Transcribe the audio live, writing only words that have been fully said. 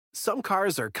Some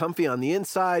cars are comfy on the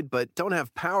inside, but don't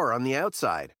have power on the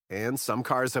outside. And some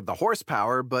cars have the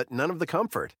horsepower, but none of the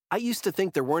comfort. I used to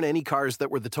think there weren't any cars that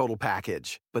were the total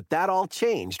package. But that all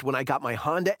changed when I got my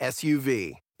Honda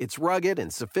SUV. It's rugged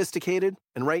and sophisticated,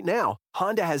 and right now,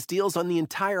 Honda has deals on the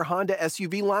entire Honda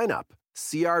SUV lineup.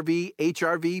 CR-V,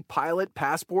 HR-V, Pilot,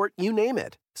 Passport, you name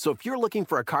it. So if you're looking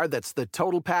for a car that's the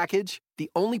total package, the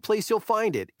only place you'll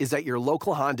find it is at your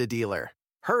local Honda dealer.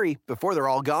 Hurry before they're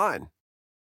all gone.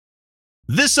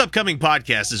 This upcoming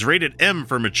podcast is rated M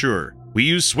for mature. We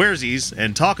use swearsies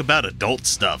and talk about adult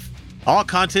stuff. All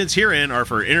contents herein are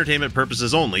for entertainment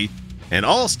purposes only, and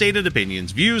all stated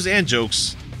opinions, views, and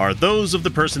jokes are those of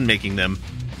the person making them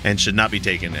and should not be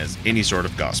taken as any sort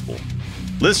of gospel.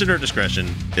 Listener discretion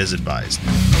is advised.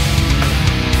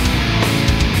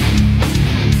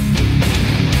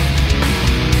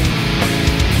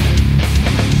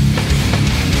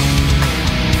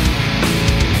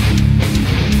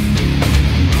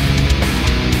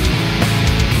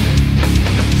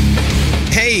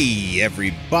 Hey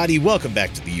everybody, welcome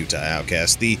back to the Utah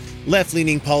Outcast, the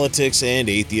left-leaning politics and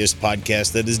atheist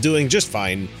podcast that is doing just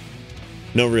fine.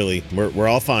 No, really, we're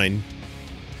all fine.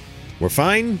 We're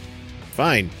fine?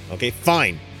 Fine. Okay,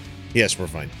 fine. Yes, we're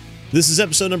fine. This is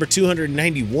episode number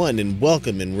 291, and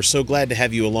welcome, and we're so glad to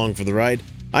have you along for the ride.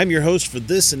 I'm your host for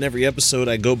this and every episode.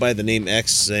 I go by the name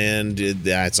X, and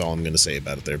that's all I'm going to say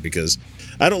about it there, because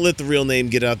I don't let the real name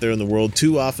get out there in the world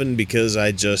too often, because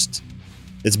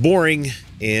it's boring,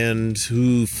 and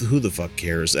who the fuck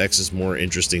cares? X is more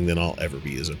interesting than I'll ever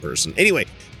be as a person. Anyway,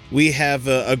 we have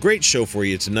a great show for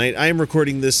you tonight. I am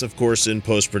recording this, of course, in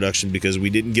post-production because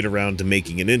we didn't get around to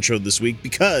making an intro this week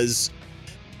because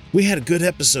we had a good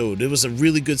episode. It was a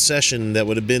really good session that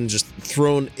would have been just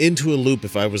thrown into a loop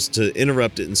if I was to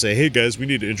interrupt it and say, hey guys, we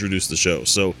need to introduce the show.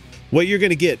 So what you're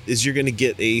going to get is you're going to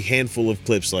get a handful of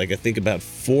clips, like I think about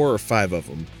 4 or 5 of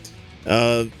them.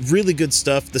 Really good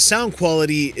stuff. The sound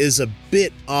quality is a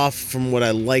bit off from what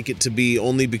I like it to be,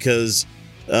 only because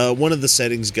one of the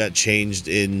settings got changed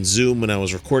in Zoom when I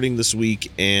was recording this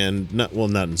week, and not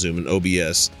in Zoom, in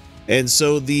OBS. And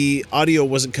so the audio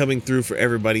wasn't coming through for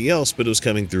everybody else, but it was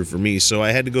coming through for me. So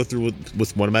I had to go through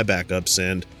with one of my backups,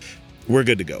 and we're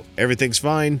good to go. Everything's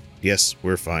fine. Yes,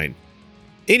 we're fine.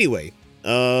 Anyway,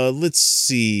 let's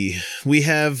see. We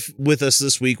have with us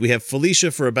this week, we have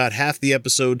Felicia for about half the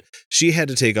episode. She had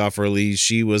to take off early.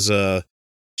 She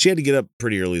had to get up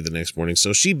pretty early the next morning,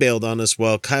 so she bailed on us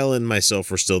while Kyle and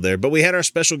myself were still there. But we had our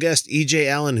special guest, EJ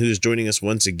Allen, who's joining us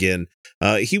once again.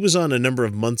 He was on a number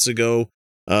of months ago,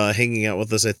 hanging out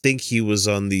with us. I think he was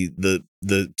on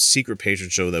the secret patron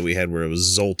show that we had where it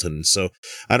was Zoltan. So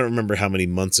I don't remember how many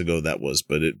months ago that was,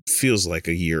 but it feels like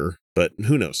a year, but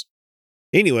who knows?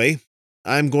 Anyway,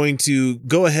 I'm going to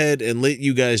go ahead and let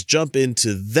you guys jump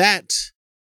into that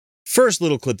first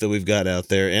little clip that we've got out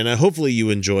there, and hopefully you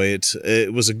enjoy it.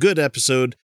 It was a good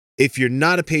episode. If you're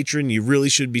not a patron, you really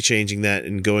should be changing that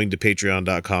and going to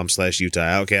patreon.com/Utah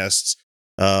Outcasts,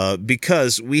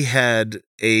 because we had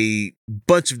a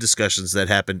bunch of discussions that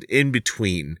happened in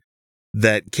between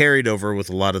that carried over with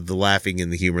a lot of the laughing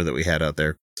and the humor that we had out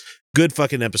there. Good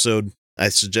fucking episode. I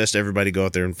suggest everybody go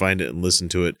out there and find it and listen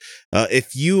to it.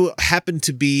 If you happen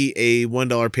to be a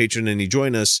 $1 patron and you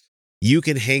join us, you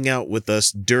can hang out with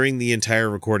us during the entire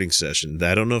recording session.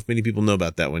 I don't know if many people know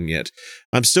about that one yet.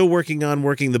 I'm still working on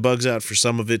working the bugs out for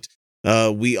some of it.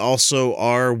 We also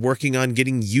are working on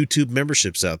getting YouTube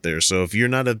memberships out there. So if you're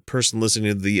not a person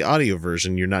listening to the audio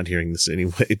version, you're not hearing this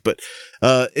anyway. But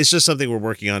it's just something we're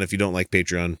working on. If you don't like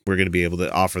Patreon, we're going to be able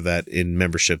to offer that in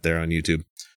membership there on YouTube.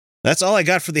 That's all I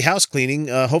got for the house cleaning.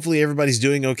 Hopefully everybody's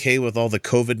doing okay with all the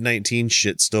COVID-19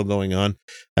 shit still going on.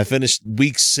 I finished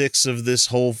week 6 of this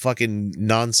whole fucking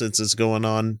nonsense that's going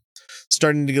on.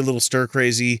 Starting to get a little stir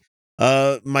crazy.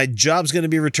 My job's going to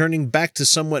be returning back to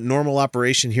somewhat normal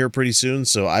operation here pretty soon,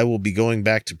 so I will be going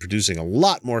back to producing a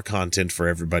lot more content for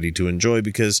everybody to enjoy,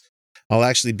 because I'll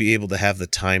actually be able to have the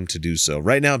time to do so.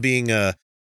 Right now, being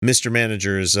Mr.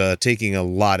 Manager is taking a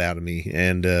lot out of me,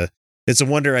 and it's a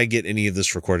wonder I get any of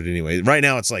this recorded anyway. Right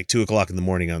now, it's like 2 o'clock in the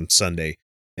morning on Sunday,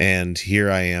 and here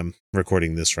I am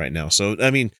recording this right now. So, I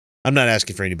mean, I'm not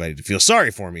asking for anybody to feel sorry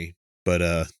for me, but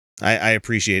I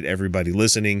appreciate everybody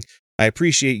listening. I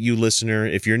appreciate you, listener.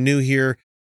 If you're new here,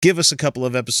 give us a couple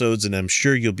of episodes, and I'm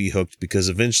sure you'll be hooked, because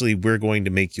eventually we're going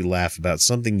to make you laugh about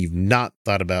something you've not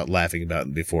thought about laughing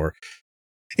about before.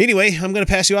 Anyway, I'm going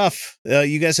to pass you off.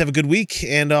 You guys have a good week,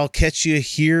 and I'll catch you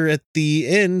here at the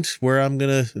end, where I'm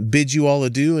going to bid you all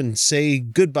adieu and say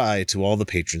goodbye to all the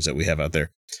patrons that we have out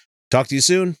there. Talk to you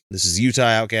soon. This is Utah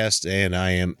Outcast, and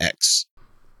I am X.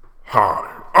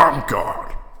 Hi, I'm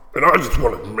God. And I just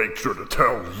wanted to make sure to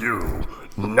tell you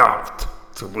not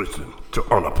to listen to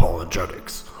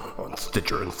Unapologetics on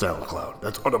Stitcher and SoundCloud.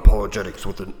 That's Unapologetics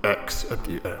with an X at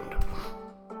the end.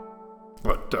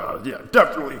 But, yeah,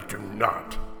 definitely do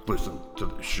not listen to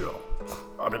this show.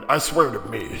 I mean, I swear to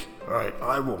me, alright,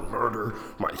 I will murder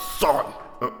my son.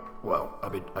 Well, I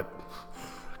mean, I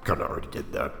kind of already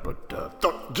did that, but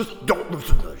just don't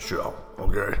listen to the show,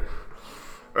 okay?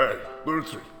 Hey,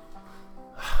 Lucy.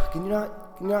 Can you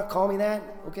not call me that,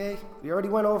 okay? We already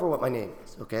went over what my name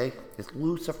is, okay? It's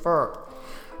Lucifer.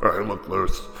 Alright, look,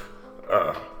 Luce.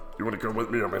 You want to come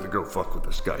with me? I'm going to go fuck with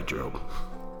this guy, Joe.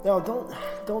 No,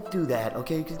 don't do that,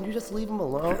 okay? Can you just leave him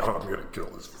alone? Yeah, I'm gonna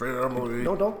kill his family.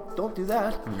 No, don't do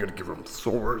that. I'm gonna give him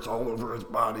sores all over his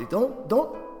body. Don't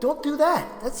do that.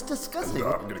 That's disgusting.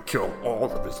 And, I'm gonna kill all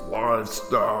of his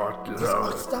livestock. You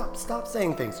know. Stop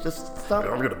saying things. Just stop.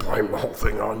 And I'm gonna blame the whole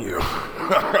thing on you.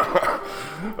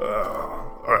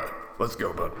 Alright, let's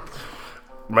go, bud.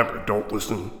 Remember, don't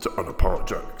listen to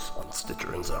Unapologetics on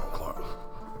Stitcher and SoundCloud.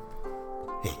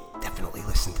 Hey, definitely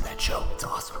listen to that show. It's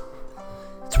awesome.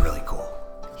 It's really cool.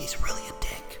 He's really a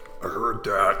dick. I heard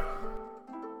that.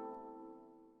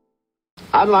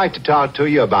 I'd like to talk to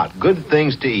you about good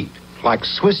things to eat, like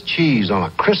Swiss cheese on a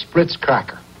crisp Ritz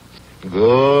cracker.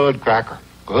 Good cracker.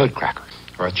 Good cracker.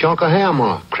 Or a chunk of ham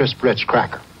on a crisp Ritz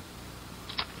cracker.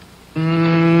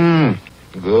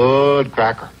 Good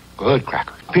cracker. Good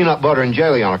cracker. Peanut butter and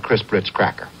jelly on a crisp Ritz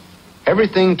cracker.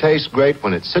 Everything tastes great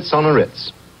when it sits on a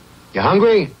Ritz. You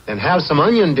hungry? Then have some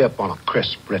onion dip on a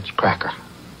crisp Ritz cracker.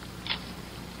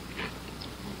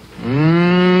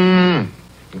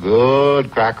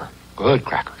 Good cracker. Good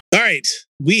cracker. All right.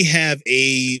 We have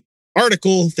a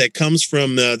article that comes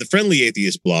from the Friendly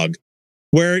Atheist blog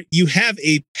where you have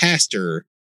a pastor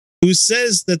who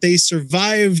says that they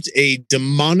survived a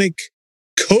demonic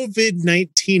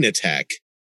COVID-19 attack.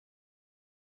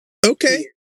 Okay.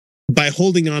 By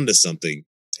holding on to something.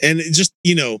 And it just,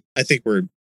 I think we're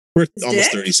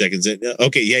almost 30 seconds in.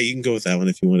 Okay, yeah, you can go with that one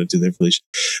if you wanted to there, Felicia.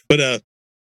 But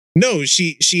no,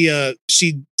 she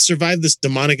survived this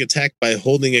demonic attack by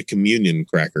holding a communion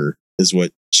cracker, is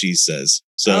what she says.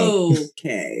 So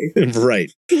okay.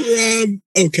 Right.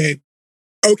 Okay.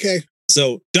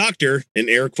 So Dr. in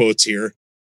air quotes here,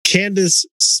 Candace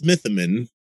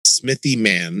Smithy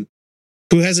Man,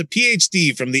 who has a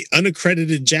PhD from the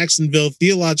unaccredited Jacksonville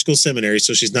Theological Seminary.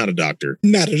 So she's not a doctor.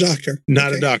 Not a doctor.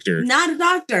 Not a doctor. Not a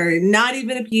doctor. Not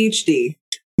even a PhD.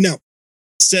 No.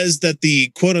 Says that the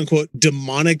quote unquote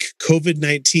demonic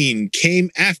COVID-19 came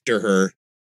after her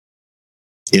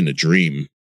in a dream.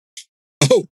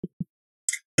 Oh.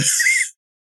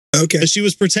 Okay. She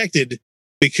was protected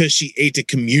because she ate a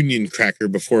communion cracker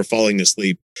before falling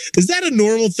asleep. Is that a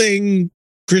normal thing,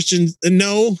 Christians?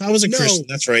 No, I was a Christian.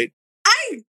 That's right.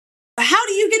 How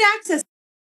do you get access?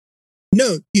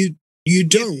 No, you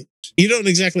don't. You don't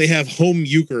exactly have home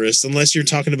Eucharist unless you're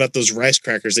talking about those rice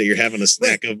crackers that you're having a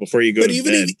snack of before you go to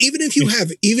bed. Even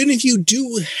if you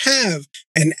do have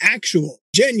an actual,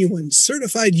 genuine,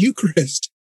 certified Eucharist,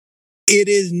 it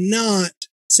is not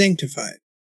sanctified.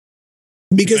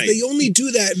 Because they only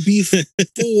do that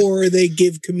before they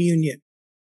give communion.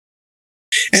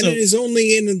 And it is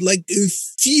only in like a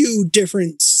few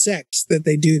different sects that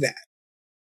they do that.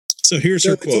 So here's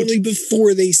her quote. It's only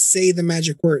before they say the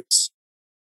magic words.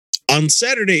 On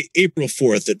Saturday, April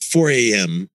 4th at 4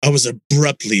 a.m., I was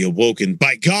abruptly awoken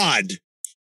by God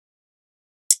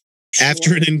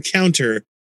after an encounter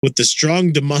with the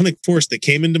strong demonic force that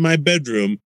came into my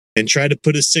bedroom and tried to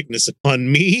put a sickness upon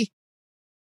me,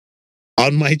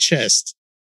 on my chest.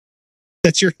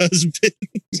 That's your husband.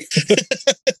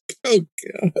 Oh,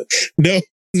 God. No.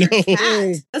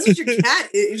 That's what your cat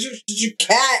is. Your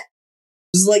cat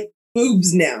is like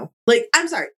boobs now. Like, I'm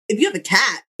sorry. If you have a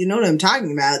cat, you know what I'm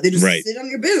talking about. They just sit on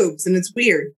your boobs and it's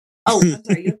weird. Oh, I'm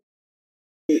sorry.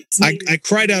 I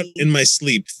cried out in my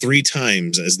sleep 3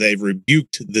 times as they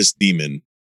rebuked this demon.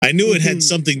 I knew it had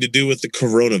something to do with the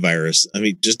coronavirus. I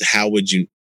mean, just how would you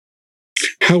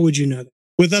know that?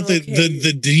 Without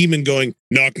the demon going,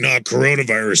 knock, knock,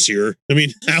 coronavirus here. I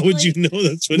mean, how would you know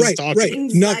that's what it's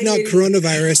talking about? Knock, knock,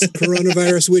 coronavirus.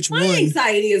 Coronavirus, which one? My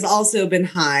anxiety has also been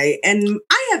high, and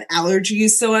I have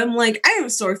allergies, so I'm like, I have a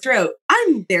sore throat.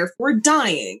 I'm therefore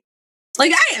dying.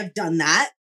 Like, I have done that.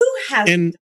 Who has?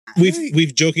 And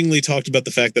we've jokingly talked about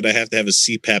the fact that I have to have a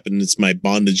CPAP and it's my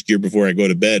bondage gear before I go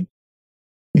to bed.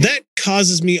 That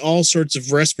causes me all sorts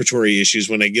of respiratory issues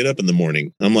when I get up in the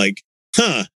morning. I'm like,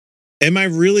 am I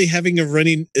really having a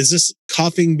running? Is this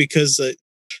coughing because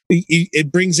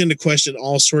it brings into question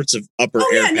all sorts of upper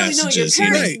air passages?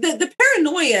 The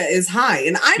paranoia is high,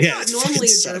 and I'm not normally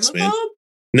a germaphobe,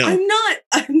 No. I'm not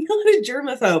a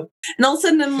germaphobe. And all of a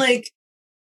sudden I'm like,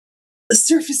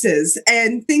 surfaces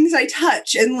and things I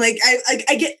touch, and like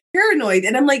I get paranoid,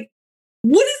 and I'm like,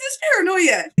 what is this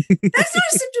paranoia? That's not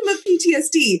a symptom of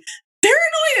PTSD.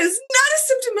 Paranoia is not a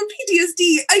symptom of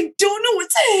PTSD. I don't know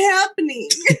what's happening.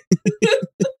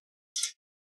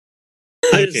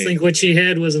 I just think what she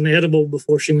had was an edible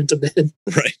before she went to bed.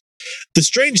 Right. The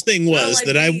strange thing was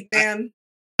that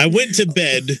I went to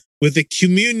bed with a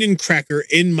communion cracker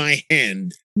in my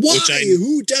hand. Why?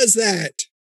 Who does that?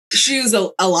 She was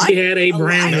a liar. He had a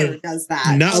brownie. Liar does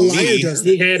that. Not A liar me. does that.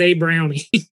 He had a brownie.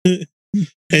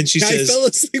 And she I says, fell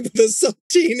asleep with a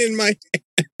saltine in my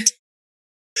hand.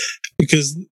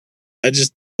 because I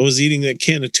was eating that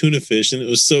can of tuna fish and it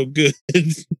was so good.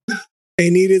 I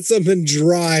needed something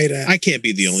dry to. I can't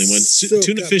be the only one. Soak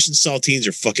Tuna up. fish and saltines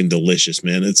are fucking delicious,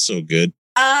 man. It's so good.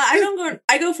 I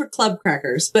go for club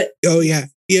crackers, but Oh yeah.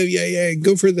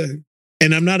 Go for the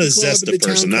And I'm not a club, Zesta the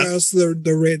person. Town Krause,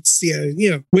 the Ritz.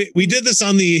 Yeah. We did this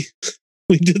on the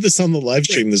live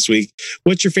stream this week.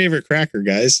 What's your favorite cracker,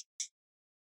 guys?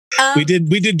 We did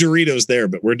Doritos there,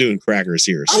 but we're doing crackers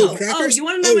here. So. crackers? You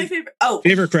want to know my favorite?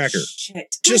 Favorite cracker.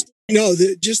 Shit.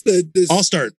 The I'll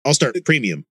start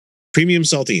premium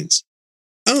saltines.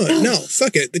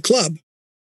 Fuck it, the club.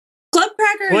 Club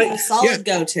cracker What? is a solid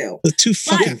go-to. The too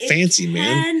fucking But it fancy,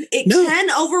 man. can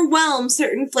overwhelm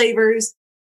certain flavors.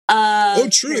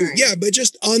 True. pairing. Yeah, but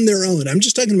just on their own. I'm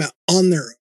just talking about on their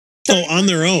own. Oh, on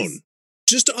their own.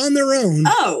 Just on their own.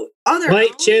 Oh, on their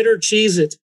White own? cheddar, cheese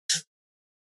it.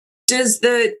 Does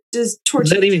Does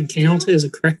tortilla that even count as a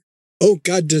cracker? Oh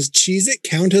God, does Cheez-It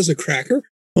count as a cracker?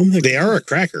 Oh my They God. are a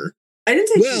cracker. I didn't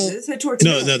say Well, cheese. I said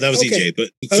tortilla. No, that was Okay. EJ.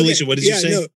 But Felicia, what did you say?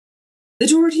 No, The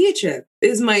tortilla chip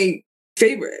is my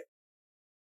favorite.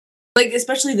 Like,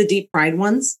 especially the deep fried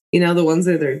ones. You know, the ones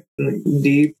that are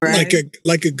deep fried.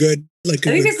 like a good I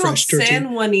think they're called fresh tortilla. San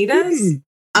Juanitas. Mm.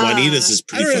 Juanitas is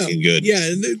I pretty don't know. fucking good. Yeah,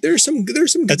 there's some.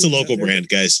 That's a good local out there. brand,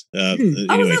 guys. Oh,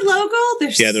 Anyway, is it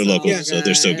local? they're local, Yeah. so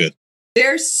they're so good.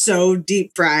 They're so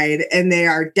deep fried, and they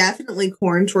are definitely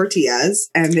corn tortillas,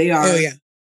 and they are. Oh yeah.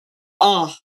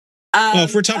 Oh. Well,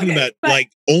 if we're talking okay, about but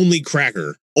like only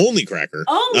cracker, only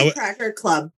I cracker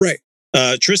club.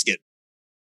 Triscuit.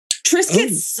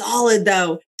 Triscuit's solid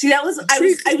though. See, that was I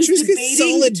was Triscuit's debating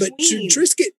solid, but between.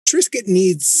 Triscuit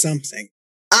needs something.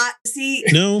 See,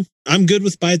 No, I'm good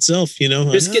with by itself.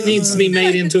 Biscuit needs to be made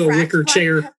like into the a cracked wicker black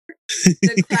chair. pepper-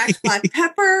 the cracked black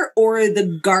pepper or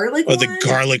the garlic Oh, one. the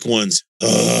garlic ones.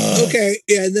 Ugh. Okay,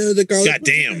 yeah, no, the garlic. God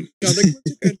damn. Garlic ones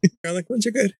are good. Garlic ones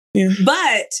are good. Yeah.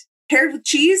 But paired with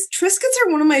cheese, Triscuits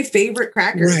are one of my favorite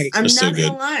crackers. Right. I'm They're so not good.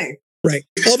 gonna lie. Right.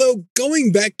 Although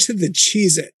going back to the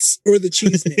Cheez-Its or the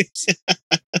cheese nips.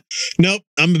 Nope,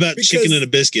 I'm about Because- chicken and a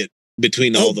biscuit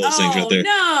between all those things right there.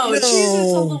 No, No. Cheez-Its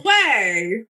all the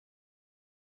way.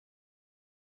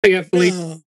 I got Felipe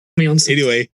Oh, me on some.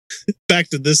 Anyway, back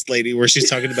to this lady where she's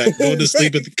talking about going to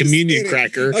sleep with the Right, communion just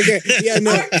cracker. okay. Yeah,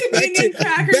 no. Our communion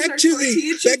crackers are Back to tortilla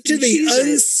the chips back to and the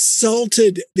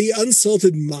Cheez-Its.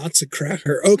 unsalted matzo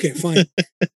cracker. Okay, fine.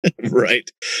 Right.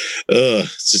 Ugh,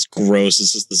 it's just gross.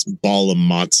 It's just this ball of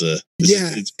matzah.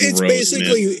 It's gross,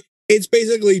 man. It's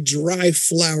basically dry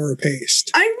flour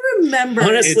paste. I remember.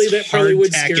 Honestly, It's that probably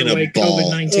would hardtack scare in a away ball.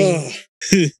 COVID-19. Ugh.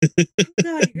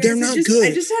 God, you They're guys, not I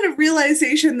good. just had a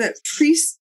realization that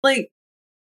priests like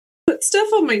put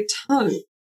stuff on my tongue.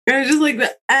 And I just like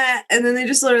the and then they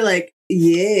just sort of like,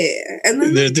 yeah. And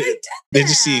then They they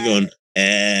just see you going,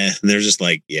 and they're just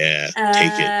like, yeah,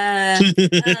 take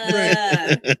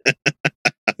it.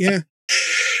 Yeah.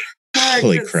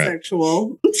 Holy crap.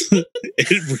 Sexual.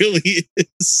 It really is.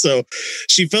 So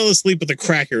she fell asleep with a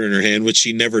cracker in her hand, which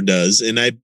she never does. And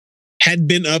I had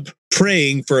been up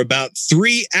praying for about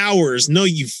 3 hours. No,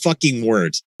 you fucking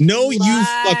weren't. No, you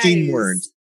fucking Lies. weren't.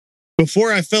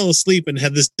 Before I fell asleep and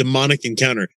had this demonic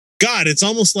encounter. God, it's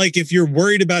almost like if you're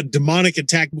worried about demonic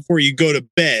attack before you go to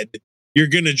bed, you're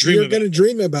going to dream You're about going to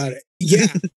dream about it. Yeah.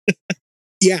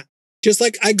 Yeah. Just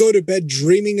like I go to bed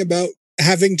dreaming about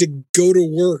having to go to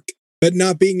work, but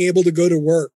not being able to go to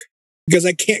work because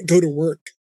I can't go to work.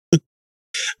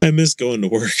 I miss going to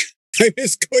work. I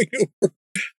miss going to work.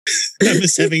 I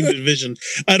miss having the vision.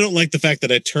 I don't like the fact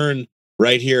that I turn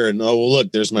right here and, oh, well,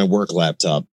 look, there's my work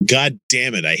laptop. God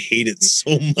damn it. I hate it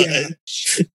so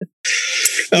much.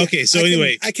 Yeah. Okay, so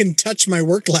anyway. I can touch my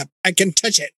work lap. I can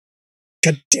touch it.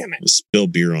 God damn it. Spill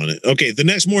beer on it. Okay, the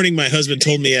next morning, my husband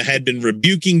told me I had been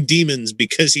rebuking demons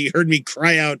because he heard me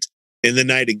cry out in the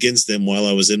night against them while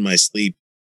I was in my sleep.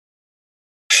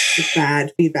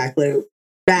 Bad feedback loop.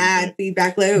 Bad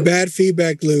feedback loop. Bad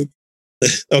feedback loop.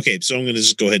 Okay, so I'm going to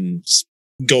just go ahead and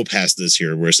go past this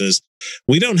here where it says,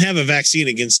 we don't have a vaccine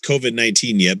against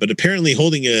COVID-19 yet, but apparently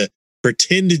holding a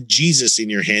pretend Jesus in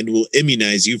your hand will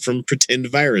immunize you from pretend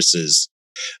viruses.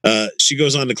 She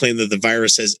goes on to claim that the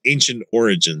virus has ancient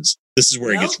origins. This is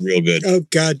where it gets real good. Oh,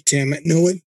 God damn it. No,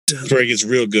 it doesn't. Where it gets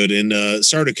real good. And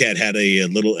Sardocat had a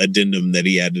little addendum that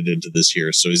he added into this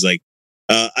here. So he's like,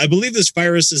 I believe this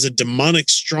virus is a demonic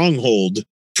stronghold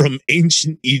from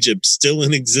ancient Egypt, still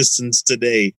in existence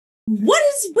today. What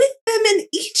is with them in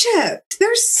Egypt?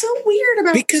 They're so weird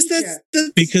about because Egypt.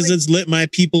 Because it's let my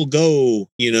people go.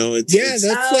 You know, it's that's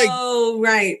like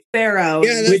right, Pharaoh.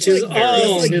 Yeah, which is like,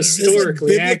 all like,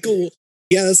 historically like biblical.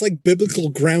 Yeah, that's like biblical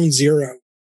ground zero.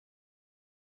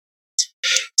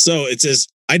 So it says,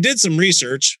 I did some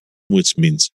research, which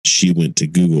means she went to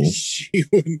Google.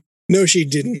 No, she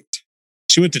didn't.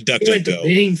 She went to DuckDuckGo.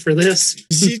 Bing for this.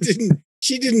 She didn't.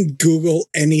 She didn't Google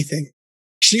anything.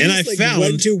 She and just, I found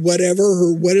went to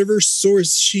whatever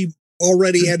source she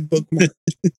already had bookmarked.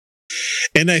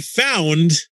 And I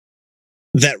found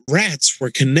that rats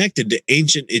were connected to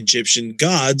ancient Egyptian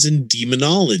gods and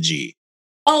demonology.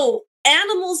 Oh,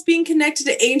 animals being connected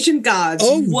to ancient gods.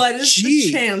 Oh, what is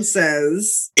the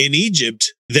chances? In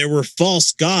Egypt, there were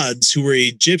false gods who were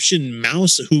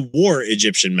who wore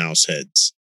Egyptian mouse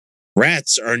heads.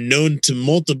 Rats are known to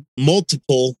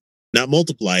multiple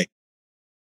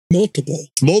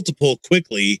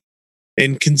quickly,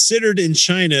 and considered in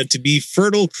China to be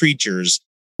fertile creatures,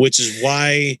 which is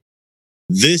why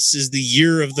this is the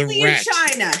year of the rat.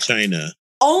 China.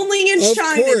 Only in Of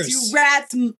China course.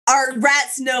 are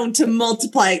rats known to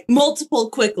multiple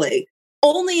quickly.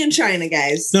 Only in China,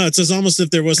 guys. No, it's almost if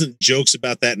there wasn't jokes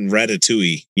about that in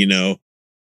Ratatouille, you know,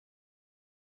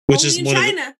 which Only is in one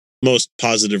China. of the most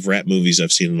positive rat movies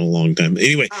I've seen in a long time.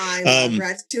 Anyway, I love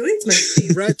Ratatouille. It's my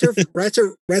favorite. Rats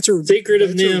are Secret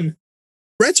of Nim.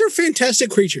 Rats are fantastic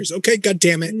creatures. Okay, God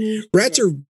damn it. Rats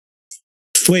are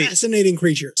fascinating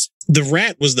creatures. The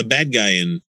rat was the bad guy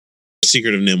in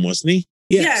Secret of Nim, wasn't he?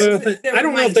 Yes. I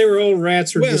don't know if they were all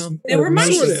rats or just they were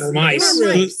mice.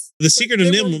 The Secret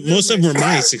of Nim, most of them were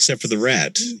mice except for the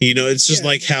rat. You know, it's just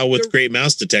like how with Great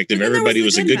Mouse Detective, everybody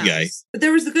was a good guy. But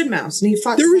there was the good mouse, and he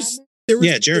fought. Jeremy. There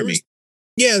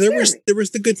was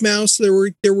the good mouse. There were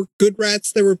good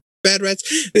rats. There were bad rats.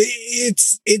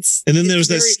 And then there was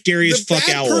that scary as fuck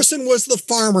owl. The bad person was the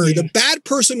farmer. The bad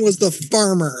person was the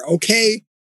farmer. Okay.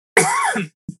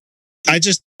 I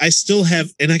still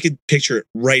have, and I could picture it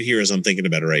right here as I'm thinking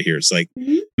about it right here. It's like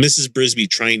Mrs. Brisby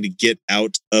trying to get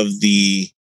out of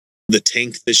the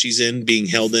tank that she's in, being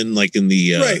held in, like in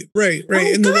the right. Oh,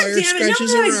 and the wire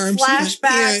scratches her arms.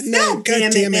 Flashbacks. God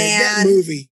damn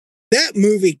it, that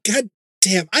movie. God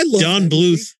damn, I love Don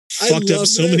Bluth fucked up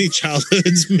so many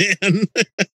childhoods, man.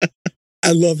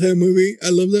 I love that movie. I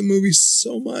love that movie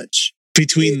so much.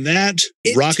 Between that,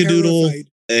 Rockadoodle,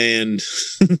 and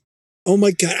oh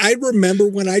my God, I remember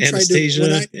when I tried to show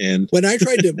my kid, when I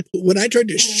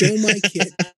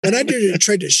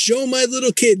tried to show my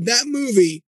little kid that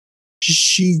movie,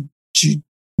 she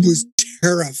was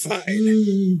terrified.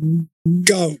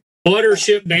 Go.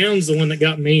 Watership Down's the one that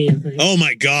got me. I think. Oh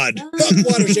my God.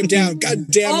 Watership Down. God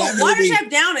damn that movie.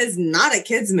 Watership Down is not a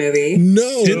kid's movie.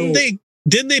 No.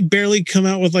 Didn't they barely come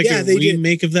out with like a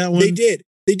remake of that one? They did.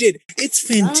 It's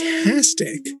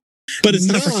fantastic. But it's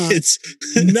not for kids.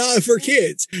 Not for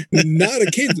kids. Not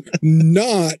a kid.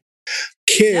 Not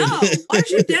kid. No,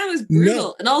 Watership Down is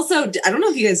brutal. And also, I don't know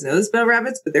if you guys know this about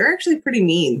rabbits, but they're actually pretty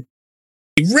mean.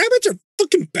 Rabbits are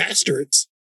fucking bastards.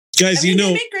 Guys, they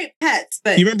make great pets,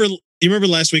 but you remember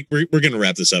last week, we're going to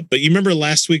wrap this up, but you remember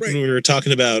last week when we were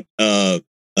talking about, God,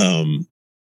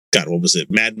 what was it?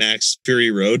 Mad Max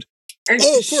Fury Road?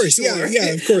 Oh, of course. Sure. Yeah,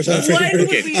 of course. Why would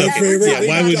we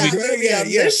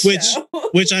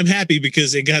Which I'm happy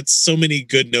because it got so many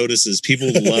good notices. People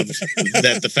loved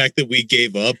that the fact that we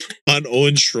gave up on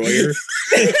Owen Schroyer.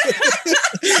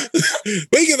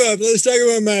 We give up. Let's talk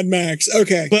about Mad Max.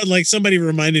 Okay. But like somebody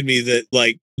reminded me that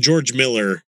like George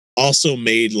Miller also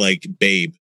made like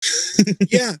Babe.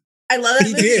 Yeah. I love that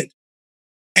movie. He did.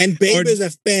 And Babe is a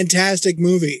fantastic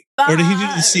movie. Or did he do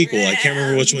the sequel? I can't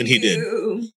remember which one he did.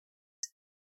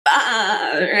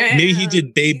 Maybe he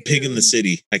did Babe Pig in the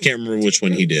City. I can't remember which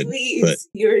one he did. But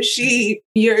your sheep,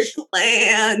 your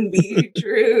clan be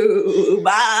true.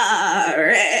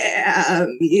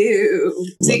 Ram you.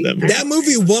 See, that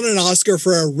movie won an Oscar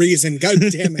for a reason. God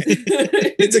damn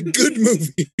it. It's a good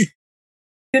movie.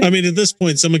 I mean, at this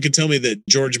point, someone could tell me that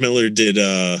George Miller did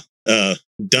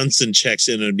Dunstan checks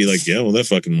in and I'd be like, yeah, well, that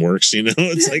fucking works, you know?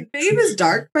 It's like Babe is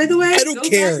dark, by the way. I don't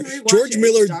care. George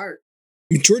Miller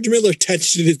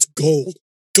touched it, it's gold.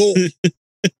 Gold.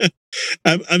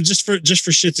 I'm just for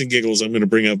shits and giggles. I'm going to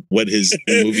bring up what his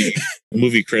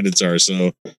movie credits are.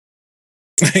 So,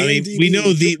 I mean, we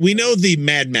know the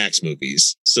Mad Max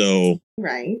movies. So,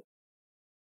 right.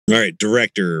 All right,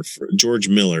 director George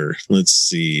Miller. Let's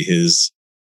see his.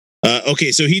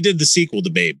 Okay, so he did the sequel to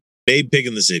Babe. Babe Pig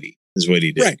in the City is what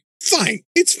he did. Right. Fine.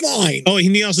 It's fine. Oh,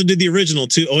 and he also did the original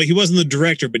too. Oh, he wasn't the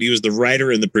director, but he was the writer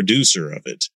and the producer of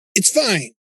it. It's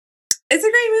fine. It's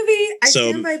a great movie. I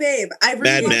stand by Babe. I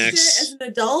really watched it as an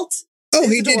adult. Oh,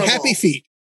 he did Happy Feet.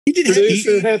 He did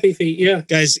Happy Feet. Yeah,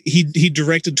 guys, he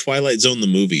directed Twilight Zone the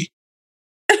movie.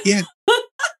 Yeah,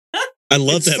 I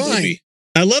love that movie.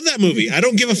 I love that movie. I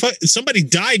don't give a fuck. Somebody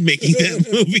died making that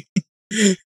movie.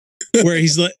 Where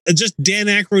he's like, just Dan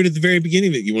Aykroyd at the very beginning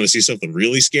of it. You want to see something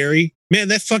really scary? Man,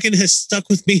 that fucking has stuck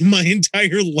with me my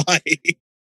entire life.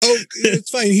 Oh, it's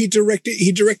fine. He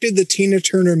directed the Tina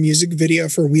Turner music video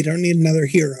for "We Don't Need Another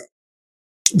Hero."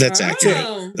 That's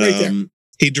accurate. Right there.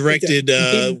 He directed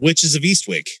Witches of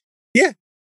Eastwick. Yeah.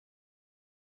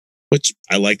 Which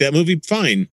I like that movie.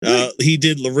 Fine. Right. He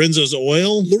did Lorenzo's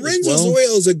Oil. Lorenzo's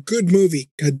Oil is a good movie.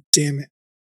 God damn it.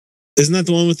 Isn't that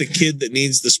the one with the kid that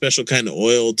needs the special kind of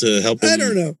oil to help him? I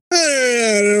don't know.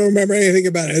 I don't remember anything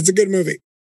about it. It's a good movie.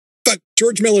 Fuck,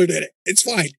 George Miller did it. It's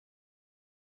fine.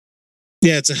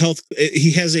 Yeah, it's a health.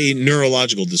 He has a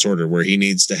neurological disorder where he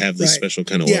needs to have this special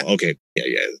kind of oil. Yeah. Okay.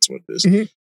 Yeah, that's what it is.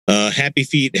 Mm-hmm. Happy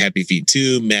Feet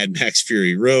 2, Mad Max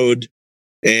Fury Road.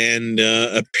 And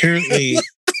apparently...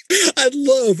 I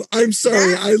love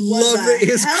that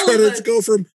his credits go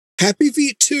from Happy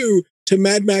Feet 2 to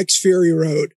Mad Max Fury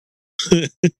Road.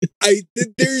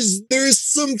 There's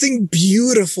something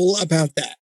beautiful about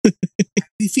that.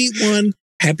 Happy Feet 1,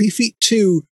 Happy Feet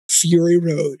 2, Fury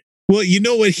Road. Well, you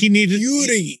know what he needed?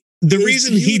 Beauty. The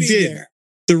reason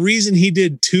he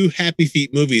did 2 Happy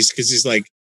Feet movies, because he's like,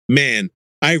 man,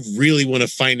 I really want to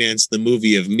finance the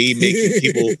movie of me making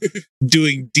people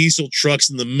doing diesel trucks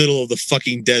in the middle of the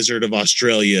fucking desert of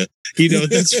Australia. You know,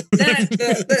 that's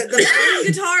the flame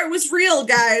guitar was real,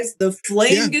 guys. The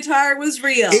flame guitar was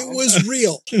real. It was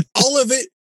real. All of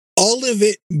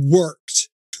it worked.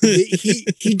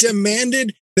 He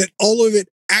demanded that all of it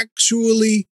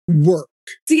actually work.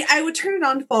 See, I would turn it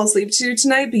on to fall asleep to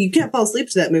tonight, but you can't fall asleep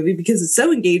to that movie because it's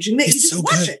so engaging that you just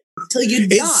watch it until you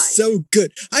die. It's so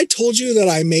good. I told you that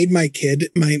I made my kid,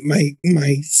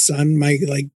 my son, my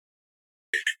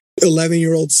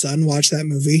 11-year-old son watch that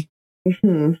movie.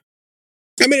 Mm-hmm.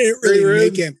 I mean,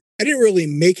 I didn't really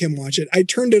make him watch it. I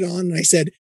turned it on and I said,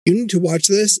 you need to watch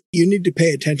this. You need to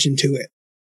pay attention to it.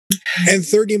 And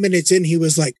 30 minutes in, he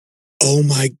was like, oh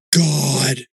my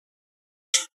God.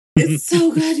 It's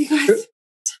so good, you guys.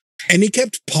 And he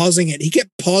kept pausing it. He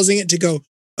kept pausing it to go,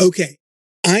 okay,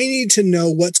 I need to know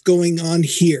what's going on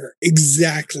here.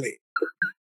 Exactly.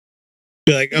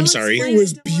 Be like, I'm sorry. It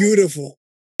was beautiful.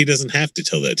 He doesn't have to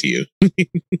tell that to you.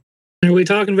 Are we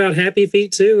talking about Happy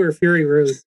Feet 2 or Fury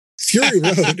Road? Fury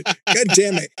Road. God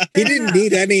damn it. He didn't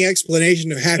need any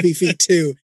explanation of Happy Feet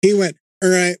 2. He went, all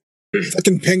right,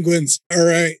 fucking penguins. All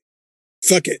right,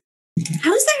 fuck it.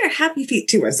 How's there a Happy Feet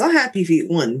 2? I saw Happy Feet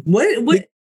 1.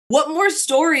 What more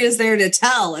story is there to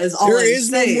tell? Is all there is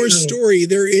no more story.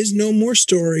 There is no more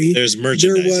story. There's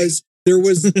merchandising. There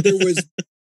was.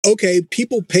 Okay,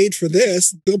 people paid for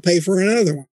this. They'll pay for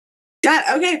another one. God.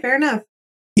 Okay, fair enough.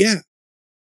 Yeah.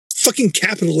 Fucking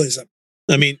capitalism.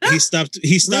 I mean, he stopped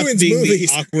being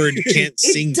movies. The awkward can't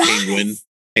sing penguin,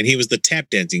 and he was the tap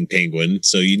dancing penguin.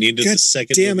 So you needed the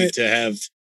second movie to have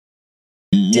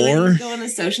more. Go on a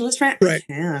socialist rant? Right.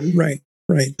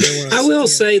 Right. I will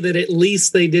say that at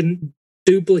least they didn't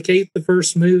duplicate the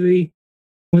first movie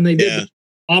when they did the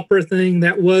opera thing.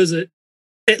 That was it.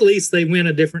 At least they went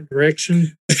a different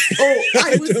direction. Oh,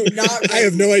 I was not ready. I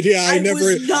have no idea. I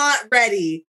was not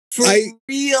ready for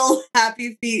real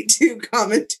Happy Feet 2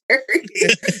 commentary.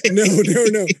 No.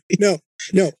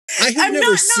 I have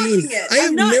never seen it.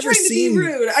 I'm not trying to be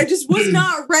rude. I just was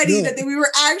not ready that we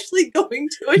were actually going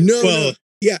to it.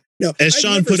 No. As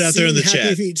Sean put out there in the Happy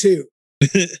chat. Feet 2.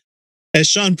 As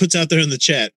Sean puts out there in the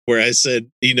chat, where I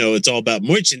said, it's all about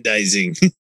merchandising.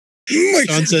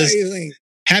 Sean says,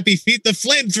 Happy Feet the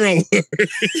flamethrower.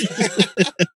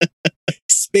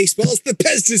 Spaceballs the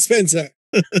Pez dispenser.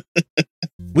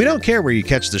 We don't care where you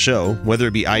catch the show, whether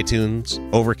it be iTunes,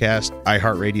 Overcast,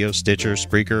 iHeartRadio, Stitcher,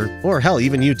 Spreaker, or hell,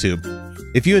 even YouTube.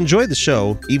 If you enjoy the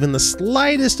show, even the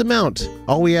slightest amount,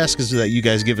 all we ask is that you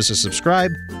guys give us a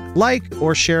subscribe, like,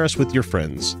 or share us with your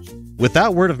friends.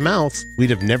 Without word of mouth, we'd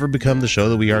have never become the show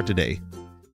that we are today.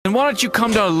 And why don't you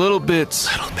come down a little bit?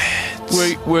 Little bit.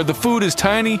 where the food is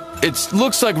tiny. It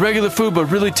looks like regular food, but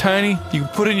really tiny. You can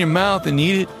put it in your mouth and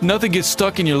eat it. Nothing gets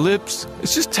stuck in your lips.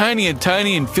 It's just tiny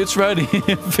and fits right in.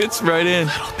 Fits right in.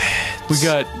 Little bits. We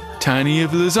got tiny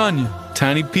lasagna,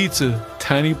 tiny pizza,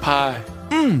 tiny pie.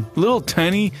 Little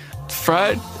tiny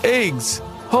fried eggs.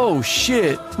 Oh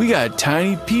shit, we got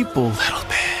tiny people. Little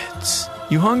bits.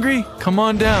 You hungry? Come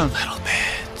on down. Little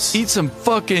bits. Eat some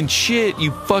fucking shit,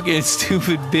 you fucking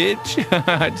stupid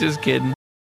bitch. Just kidding.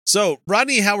 So,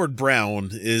 Rodney Howard-Browne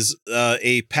is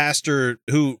a pastor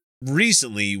who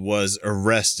recently was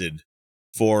arrested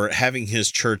for having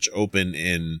his church open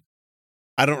in,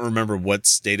 I don't remember what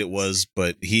state it was,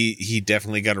 but he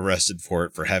definitely got arrested for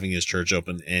it, for having his church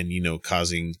open and,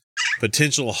 causing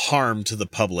potential harm to the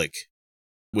public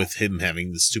with him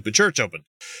having the stupid church open.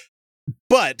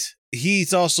 But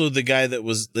he's also the guy that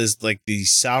is like the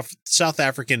South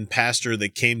African pastor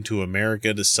that came to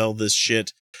America to sell this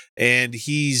shit. And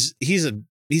he's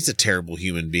a terrible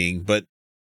human being. But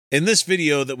in this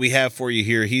video that we have for you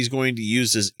here, he's going to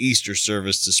use his Easter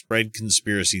service to spread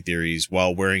conspiracy theories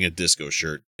while wearing a disco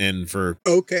shirt. And for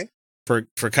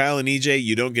Kyle and EJ,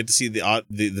 you don't get to see the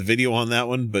video on that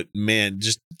one, but man,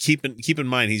 just keep in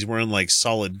mind he's wearing like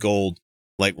solid gold,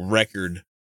 like record,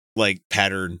 like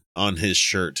pattern on his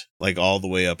shirt, like all the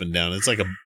way up and down. It's like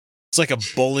a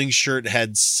bowling shirt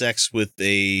had sex with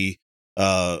a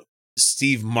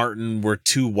Steve Martin, we're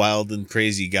two wild and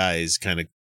crazy guys kind of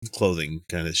clothing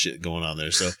kind of shit going on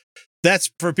there. So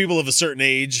that's for people of a certain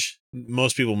age.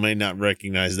 Most people may not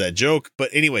recognize that joke, but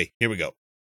anyway, here we go.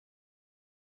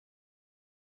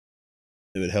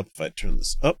 It would help if I turn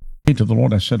this up. To the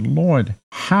Lord, I said, Lord,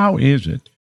 how is it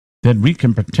that we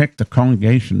can protect the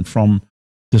congregation from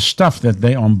the stuff that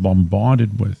they are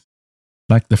bombarded with?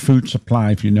 Like the food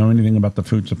supply, if you know anything about the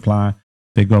food supply,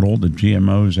 they got all the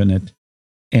GMOs in it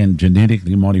and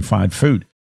genetically modified food.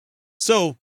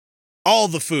 So, all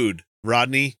the food,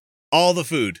 Rodney, all the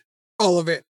food. All of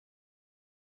it.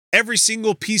 Every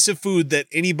single piece of food that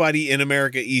anybody in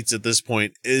America eats at this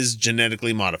point is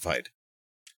genetically modified.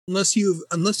 Not even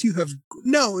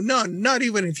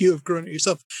if you have grown it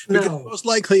yourself. Because most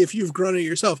likely, if you've grown it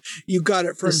yourself, you got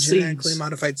it from genetically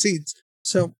modified seeds.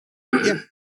 So, yeah.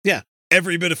 Yeah,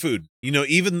 every bit of food.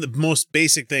 Even the most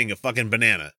basic thing, a fucking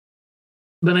banana.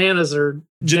 Bananas are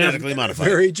genetically modified.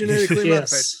 Very genetically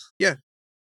modified. Yeah.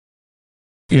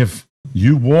 If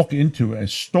you walk into a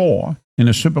store in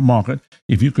a supermarket,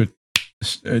 if you could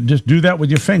just do that with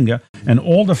your finger and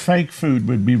all the fake food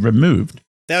would be removed.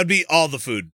 That would be all the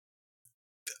food.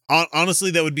 Honestly,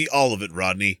 that would be all of it,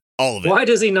 Rodney. All of it. Why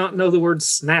does he not know the word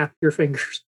snap your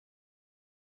fingers?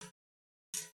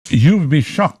 You would be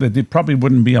shocked that there probably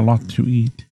wouldn't be a lot to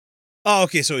eat. Oh,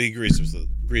 okay. So he agrees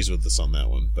with us on that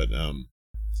one. But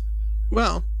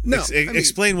well, no.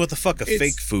 Explain what the fuck a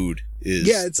fake food is.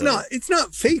 Yeah, it's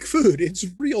not fake food. It's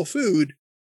real food.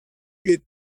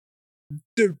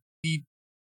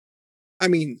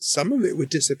 Some of it would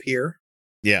disappear.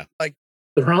 Yeah, like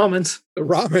the ramen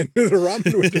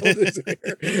would disappear.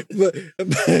 but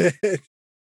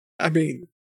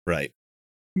right.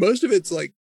 Most of it's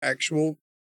like actual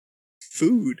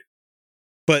food.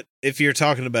 But if you're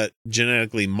talking about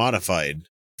genetically modified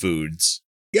foods,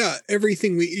 yeah,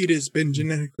 everything we eat has been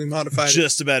genetically modified.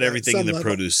 Just about everything in the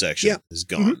produce section is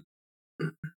gone. Mm-hmm.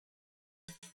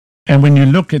 And when you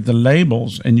look at the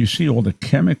labels and you see all the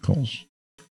chemicals,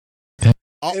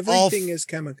 everything is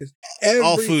chemicals.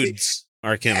 All foods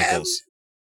are chemicals.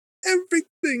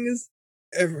 Everything is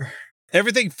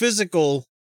everything physical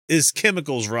is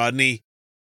chemicals, Rodney.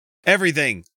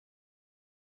 Everything.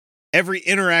 Every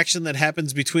interaction that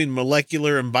happens between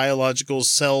molecular and biological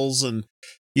cells and,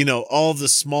 all the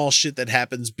small shit that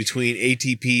happens between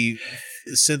ATP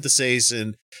synthase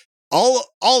and all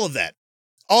of that.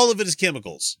 All of it is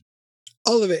chemicals.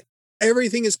 All of it.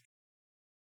 Everything is.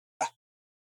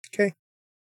 Okay.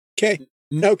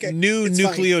 New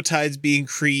nucleotides being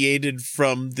created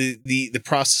from the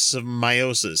process of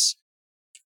meiosis.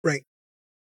 Right.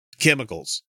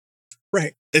 Chemicals.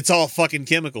 Right. It's all fucking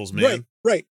chemicals, man.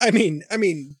 Right. I mean,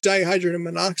 dihydrogen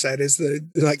monoxide is the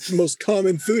most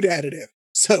common food additive.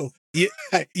 So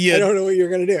I don't know what you're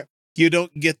gonna do. You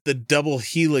don't get the double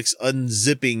helix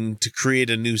unzipping to create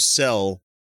a new cell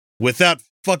without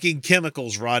fucking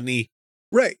chemicals, Rodney.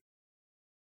 Right.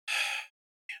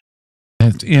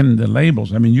 It's in the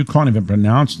labels. You can't even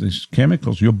pronounce these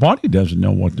chemicals. Your body doesn't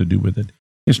know what to do with it.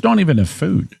 It's not even a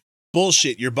food.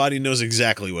 Bullshit. Your body knows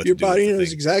exactly what to do with it. Your body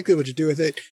knows exactly what to do with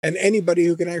it. And anybody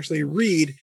who can actually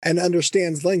read and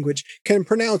understands language can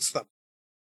pronounce them.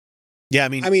 Yeah,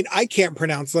 I can't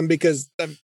pronounce them because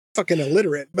I'm fucking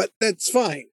illiterate, but that's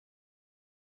fine.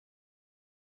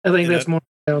 I think that's more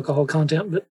alcohol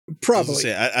content, but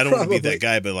probably. I don't want to be that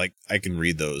guy, but like I can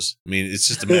read those. I mean, it's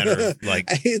just a matter of like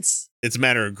it's a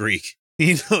matter of Greek.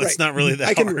 You know, it's not really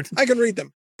that hard. I can read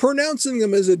them. Pronouncing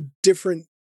them is a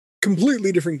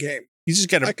completely different game. You just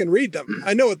gotta. I can read them.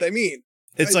 I know what they mean.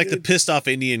 It's like the pissed off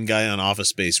Indian guy on Office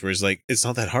Space, where he's like, "It's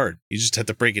not that hard. You just have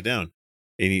to break it down."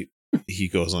 And he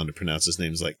goes on to pronounce his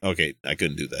name. He's like, "Okay, I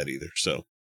couldn't do that either." So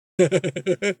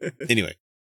anyway,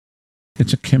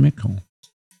 it's a chemical.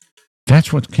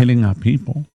 That's what's killing our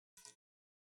people.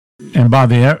 And by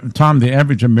the time the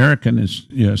average American is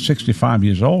 65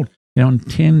 years old, they're on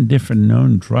 10 different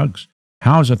known drugs.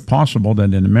 How is it possible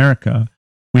that in America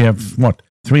we have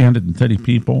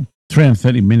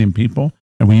 330 million people,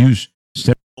 and we use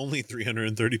only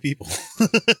 330 people?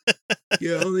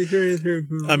 Yeah, only 330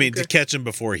 people. I mean, to catch him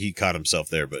before he caught himself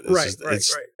there, but it's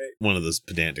it's one of those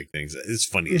pedantic things. It's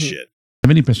funny as shit.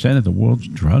 70% of the world's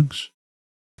drugs,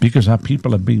 because our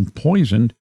people are being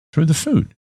poisoned through the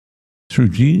food, through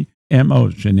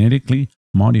GMOs, genetically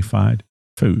modified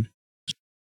food.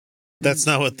 That's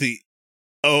not what the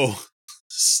O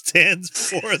stands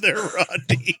for there,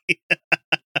 Rodney.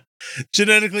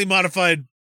 Genetically modified.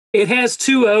 It has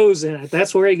 2 O's in it.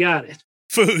 That's where he got it.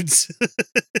 Foods.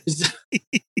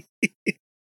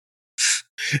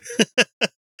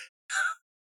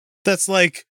 That's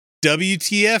like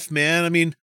WTF, man. I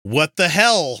mean, what the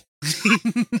hell?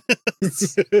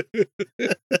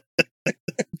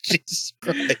 Jesus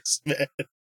Christ, man.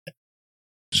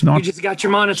 It's not. You just got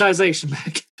your monetization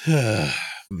back.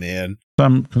 Man.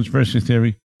 Some conspiracy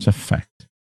theory. It's a fact.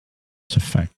 It's a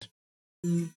fact.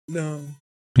 No.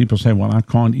 People say, well, I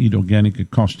can't eat organic.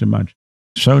 It costs too much.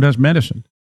 So does medicine.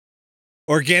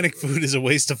 Organic food is a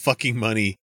waste of fucking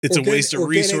money. It's a waste of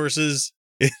resources.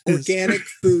 Organic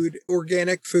food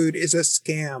is a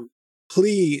scam.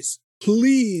 Please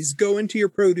go into your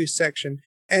produce section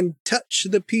and touch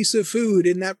the piece of food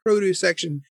in that produce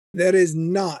section that is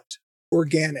not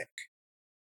organic.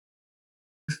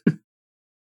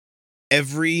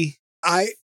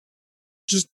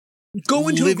 Just go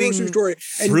into a grocery store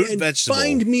and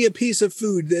find me a piece of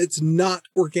food that's not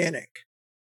organic.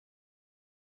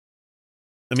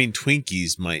 I mean,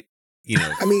 Twinkies might,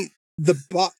 I mean,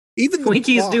 even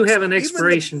Twinkies do have an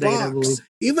expiration date, I believe.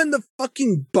 Even the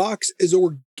fucking box is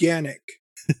organic.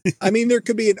 I mean, there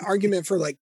could be an argument for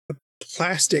like the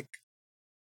plastic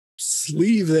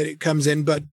sleeve that it comes in,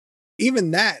 but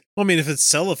even that. Well, I mean, if it's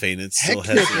cellophane, it still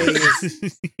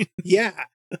has. Yeah.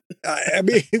 I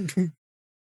mean,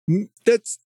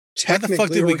 that's technically. How the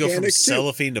fuck did we go from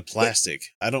cellophane to plastic?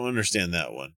 I don't understand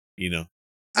that one, I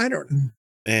don't know.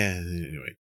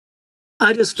 Anyway.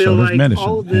 I just feel like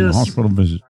all of this. Hospital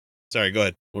visit. Sorry, go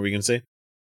ahead. What were you going to say?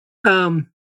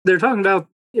 They're talking about,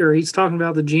 or he's talking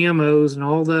about the GMOs and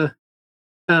all the,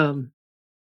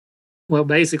 well,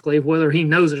 basically, whether he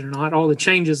knows it or not, all the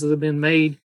changes that have been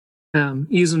made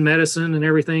using medicine and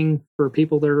everything for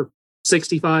people that are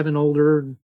 65 and older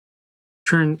and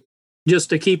trying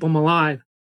just to keep them alive.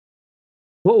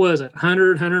 What was it?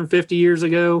 100, 150 years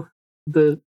ago?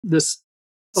 This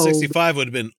 65 would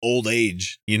have been old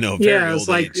age, very yeah, it's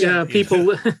like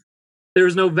people. There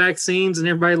was no vaccines, and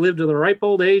everybody lived to the ripe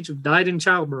old age of died in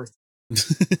childbirth.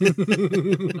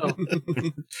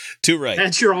 Too right.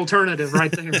 That's your alternative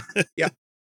right there. Yeah.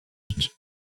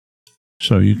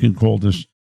 So you can call this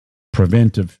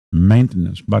preventive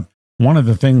maintenance. But one of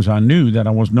the things I knew that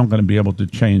I was not going to be able to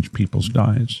change people's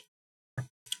diets.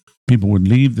 People would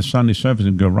leave the Sunday service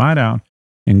and go right out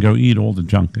and go eat all the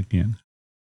junk again.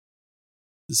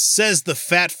 Says the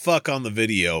fat fuck on the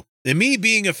video. And me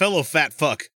being a fellow fat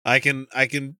fuck, I can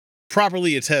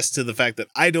properly attest to the fact that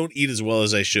I don't eat as well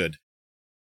as I should.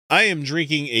 I am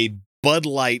drinking a Bud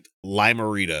Light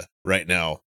Limerita right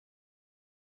now.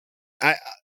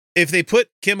 If they put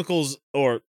chemicals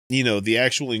or, the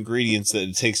actual ingredients that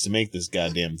it takes to make this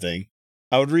goddamn thing,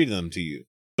 I would read them to you.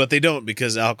 But they don't,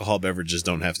 because alcohol beverages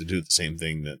don't have to do the same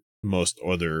thing that most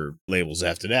other labels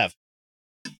have to have.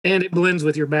 And it blends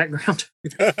with your background.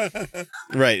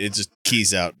 Right. It just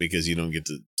keys out because you don't get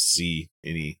to see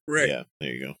any. Right. Yeah,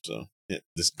 there you go. So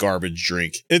this garbage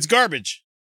drink. It's garbage.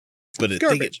 But I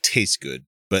think it tastes good.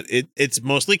 But it's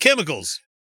mostly chemicals.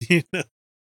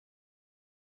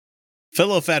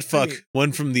 Fellow fat fuck,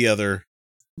 one from the other.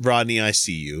 Rodney, I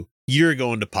see you. You're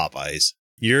going to Popeyes.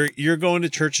 You're going to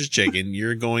Church's Chicken.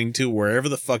 You're going to wherever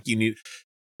the fuck you need.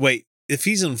 Wait, if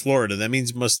he's in Florida, that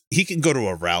means he can go to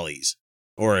a Rally's.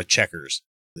 Or a Checkers.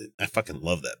 I fucking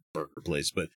love that burger place.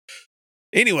 But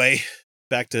anyway,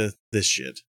 back to this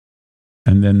shit.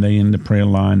 And then they in the prayer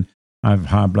line, I have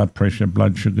high blood pressure,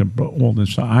 blood sugar, all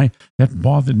this. That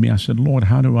bothered me. I said, Lord,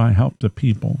 how do I help the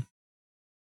people?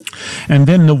 And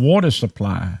then the water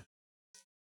supply.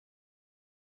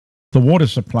 The water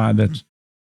supply that's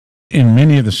in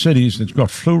many of the cities that's got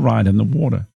fluoride in the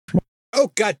water.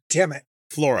 Oh, God damn it.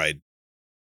 Fluoride.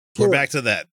 We're back to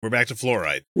that. We're back to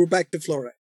fluoride. We're back to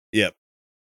fluoride. Yep.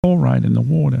 Fluoride in the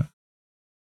water.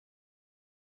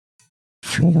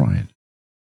 Fluoride.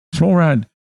 Fluoride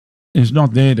is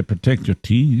not there to protect your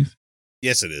teeth.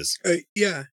 Yes, it is.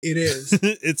 Yeah, it is.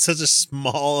 It's such a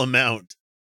small amount.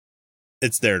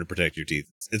 It's there to protect your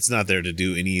teeth. It's not there to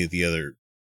do any of the other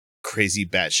crazy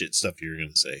batshit stuff you're going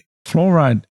to say.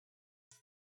 Fluoride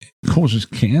causes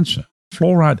cancer.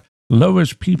 Fluoride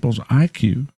lowers people's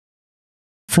IQ.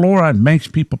 Fluoride makes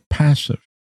people passive.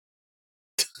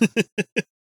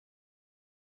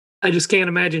 I just can't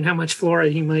imagine how much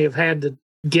fluoride he may have had to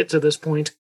get to this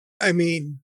point. I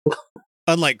mean,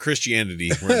 unlike Christianity,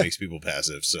 where it makes people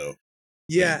passive. So,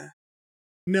 yeah,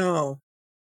 no,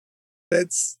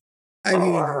 that's. I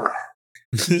mean,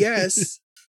 yes,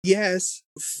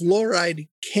 fluoride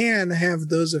can have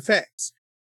those effects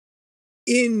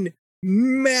in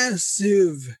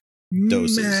massive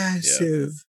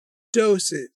doses.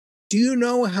 Do you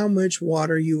know how much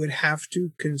water you would have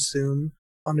to consume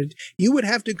you would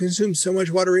have to consume so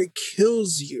much water it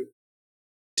kills you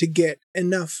to get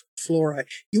enough fluoride.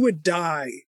 You would die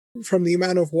from the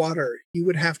amount of water you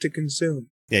would have to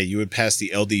consume. Yeah, you would pass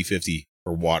the LD50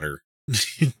 for water.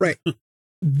 Right.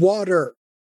 Water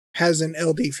has an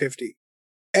LD50.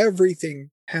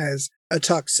 Everything has a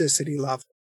toxicity level.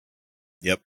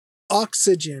 Yep.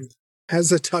 Oxygen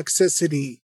has a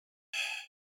toxicity.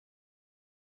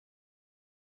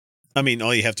 I mean,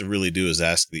 all you have to really do is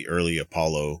ask the early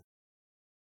Apollo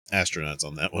astronauts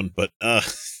on that one. But,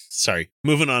 sorry,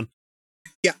 moving on.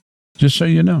 Yeah. Just so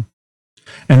you know.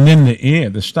 And then the air,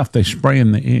 the stuff they spray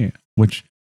in the air, which,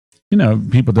 you know,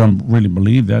 people don't really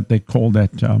believe that. They call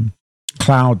that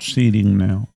cloud seeding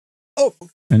now. Oh,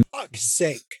 for fuck's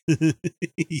sake.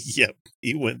 Yep,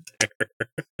 he went there.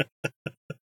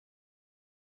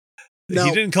 No.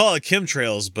 He didn't call it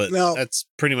chemtrails, but no. That's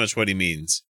pretty much what he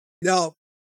means. No.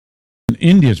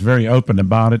 India's very open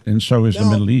about it, and so is the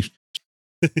Middle East.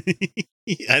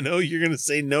 I know you're going to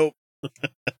say nope.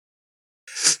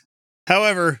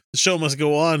 However, the show must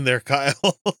go on there,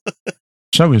 Kyle.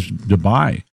 So is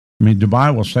Dubai. I mean,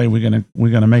 Dubai will say we're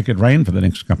gonna make it rain for the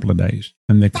next couple of days,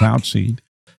 and they cloud seed.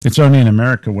 It's only in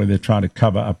America where they try to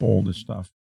cover up all this stuff.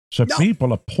 So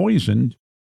people are poisoned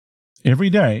every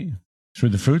day through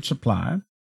the food supply.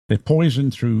 They're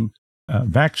poisoned through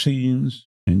vaccines,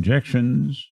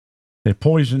 injections. They're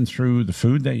poisoned through the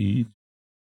food they eat,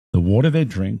 the water they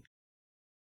drink,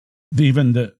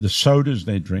 even the sodas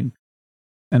they drink.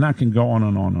 And I can go on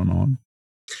and on and on.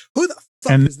 Who the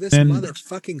fuck is this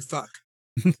motherfucking fuck?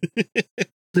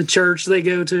 The church they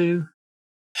go to.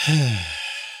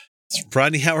 It's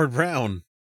Rodney Howard Brown.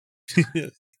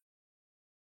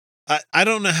 I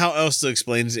don't know how else to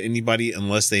explain it to anybody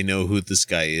unless they know who this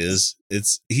guy is.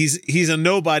 He's a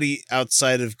nobody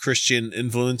outside of Christian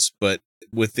influence, but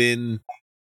within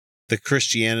the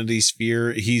Christianity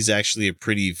sphere, he's actually a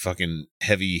pretty fucking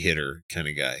heavy hitter kind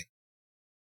of guy.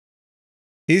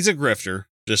 He's a grifter,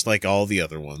 just like all the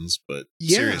other ones, but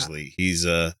seriously, he's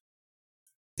that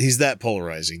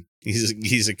polarizing.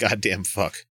 He's a goddamn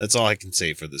fuck. That's all I can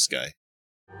say for this guy.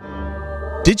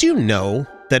 Did you know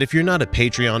that if you're not a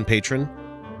Patreon patron,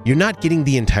 you're not getting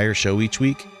the entire show each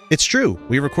week? It's true.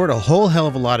 We record a whole hell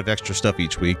of a lot of extra stuff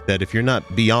each week that if you're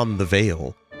not beyond the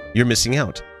veil, you're missing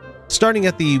out. Starting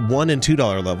at the $1 and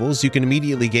 $2 levels, you can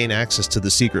immediately gain access to the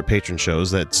secret patron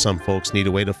shows that some folks need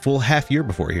to wait a full half year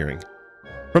before hearing.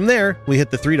 From there, we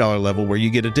hit the $3 level where you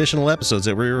get additional episodes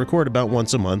that we record about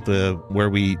once a month, where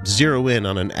we zero in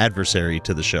on an adversary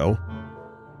to the show.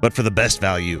 But for the best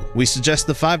value, we suggest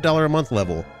the $5 a month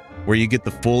level, where you get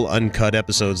the full uncut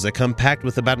episodes that come packed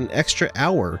with about an extra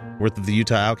hour worth of the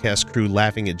Utah Outcast crew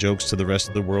laughing at jokes to the rest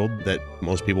of the world that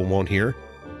most people won't hear,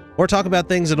 or talk about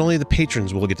things that only the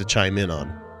patrons will get to chime in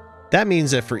on. That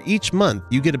means that for each month,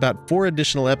 you get about 4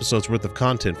 additional episodes worth of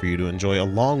content for you to enjoy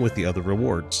along with the other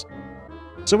rewards.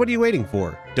 So what are you waiting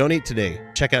for? Donate today.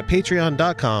 Check out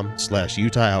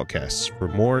patreon.com/Utah Outcasts for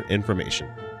more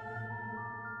information.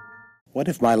 What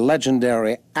if my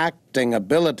legendary acting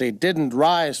ability didn't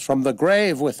rise from the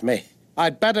grave with me?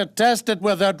 I'd better test it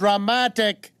with a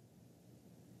dramatic...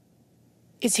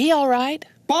 Is he all right?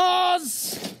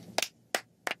 Pause!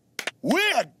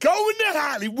 We're going to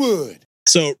Hollywood!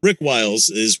 So Rick Wiles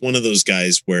is one of those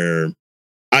guys where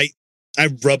I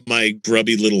rub my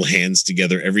grubby little hands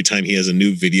together every time he has a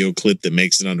new video clip that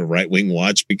makes it onto Right Wing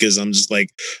Watch, because I'm just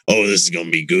like, oh, this is going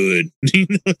to be good.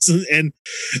 And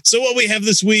so what we have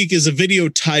this week is a video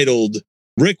titled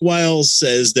Rick Wiles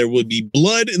says there will be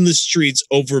blood in the streets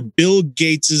over Bill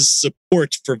Gates'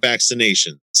 support for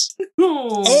vaccinations.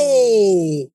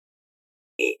 Oh,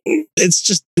 it's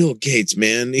just Bill Gates,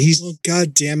 man. He's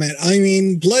God damn it. I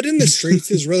mean, blood in the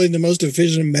streets is really the most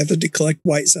efficient method to collect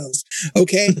white cells.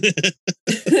 Okay.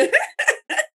 Just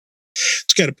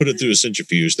got to put it through a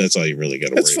centrifuge. That's all you really got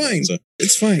to worry fine. about. So,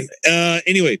 it's fine.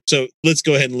 Anyway, so let's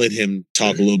go ahead and let him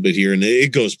talk a little bit here, and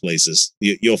it goes places.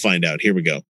 You'll find out. Here we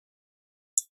go.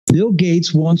 Bill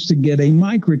Gates wants to get a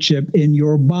microchip in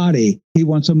your body. He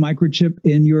wants a microchip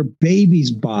in your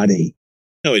baby's body.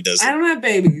 No, he doesn't. I don't have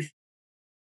babies.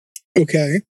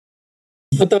 Okay.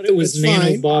 I thought it was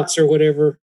nanobots or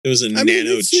whatever. It was a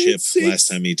nano chip last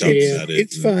time he talked about it.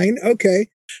 It's fine. Okay.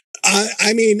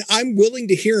 I mean, I'm willing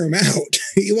to hear him out.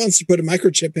 He wants to put a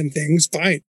microchip in things.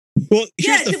 Fine. Well,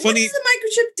 here's the funny. What does the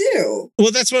microchip do?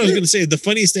 Well, that's what I was going to say. The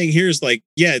funniest thing here is like,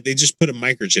 yeah, they just put a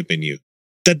microchip in you.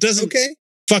 That doesn't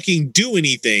fucking do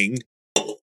anything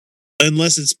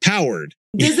unless it's powered.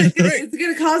 Is it going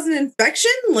to cause an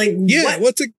infection? Like, yeah.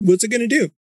 What's it going to do?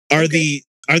 Are these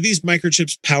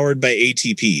microchips powered by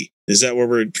ATP? Is that where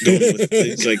we're going with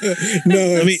things? Like,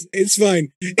 no, I mean, it's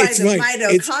fine. It's fine.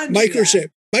 It's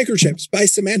microchips by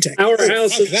Symantec.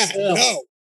 Powerhouse of that. No.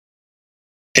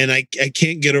 And I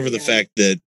can't get over the fact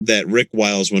that Rick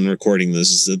Wiles, when recording this,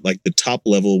 is at like the top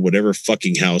level, whatever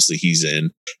fucking house that he's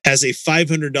in, has a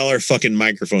 $500 fucking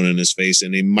microphone in his face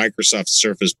and a Microsoft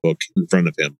Surface Book in front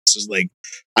of him. This is like,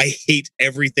 I hate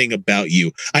everything about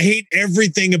you. I hate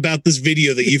everything about this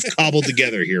video that you've cobbled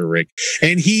together here, Rick.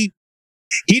 And he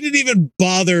didn't even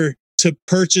bother to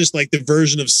purchase like the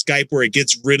version of Skype where it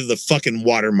gets rid of the fucking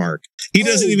watermark. He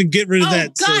doesn't even get rid of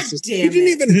that. God damn he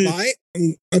didn't even buy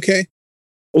it. Okay.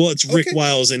 Well, it's Rick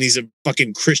Wiles and he's a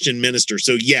fucking Christian minister.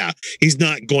 So yeah, he's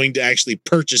not going to actually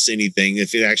purchase anything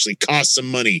if it actually costs some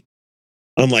money.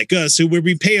 Unlike us, who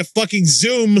we pay a fucking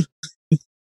Zoom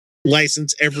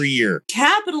license every year.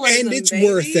 Capitalism, and it's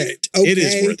worth it. Okay? It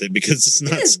is worth it because it's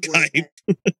not Skype.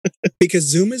 Because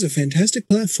Zoom is a fantastic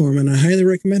platform and I highly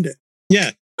recommend it.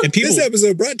 Yeah. And people, this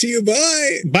episode brought to you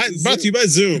brought to you by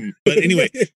Zoom. But anyway,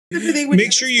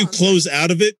 make sure you close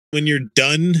out of it when you're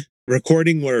done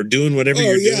recording or doing whatever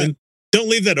you're doing. Don't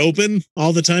leave that open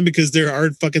all the time because there are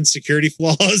fucking security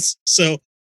flaws. So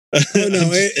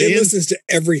it listens to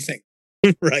everything.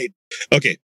 Right.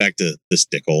 Okay. Back to this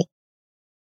dickhole.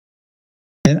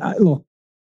 And look,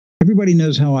 everybody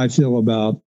knows how I feel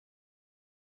about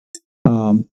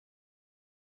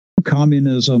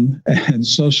communism and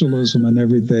socialism and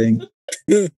everything.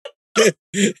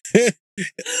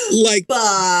 Like,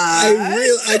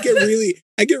 I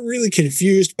get really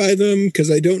confused by them because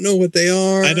I don't know what they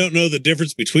are. I don't know the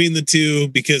difference between the two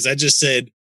because I just said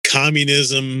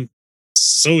communism,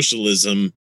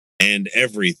 socialism, and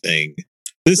everything.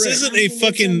 This isn't a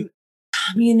fucking...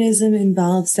 Communism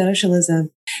involves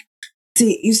socialism.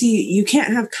 You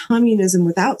can't have communism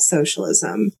without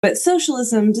socialism, but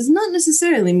socialism does not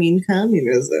necessarily mean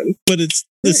communism. But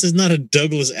this is not a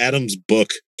Douglas Adams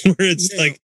book where it's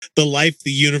like the life,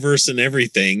 the universe, and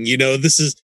everything. You know, this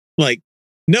is like,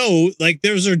 no, like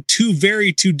those are two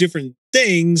different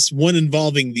things, one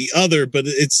involving the other, but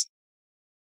it's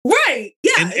right.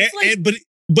 Yeah.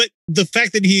 But the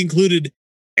fact that he included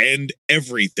and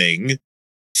everything.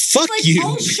 Fuck like you.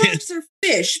 All sharks are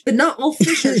fish, but not all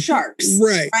fish are sharks.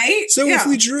 Right. Right? So if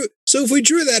we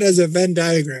drew that as a Venn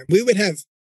diagram, we would have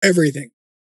everything.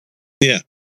 Yeah.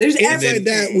 There's inside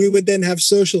that we would then have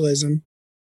socialism.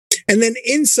 And then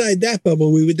inside that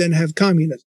bubble, we would then have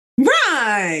communism.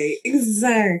 Right.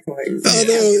 Exactly.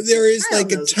 Although there is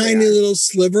like a tiny little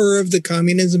sliver of the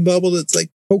communism bubble that's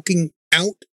like poking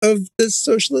out of the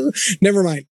socialism. Never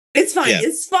mind. It's fine. Yeah.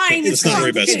 It's fine. It's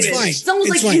fine. It's fine. It's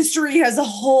almost like history has a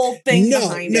whole thing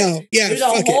behind it. Yeah, there's a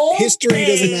whole history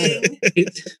doesn't matter.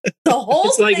 The whole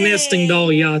it's like nesting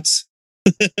doll yachts.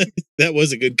 That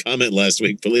was a good comment last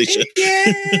week, Felicia.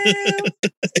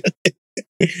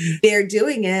 They're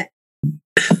doing it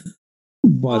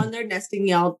but on their nesting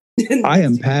yacht. I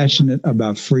am passionate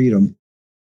about freedom.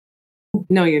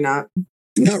 No, you're not.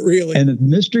 Not really. And if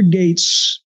Mr.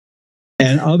 Gates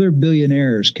and other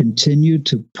billionaires continue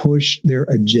to push their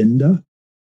agenda,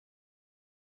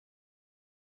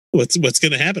 what's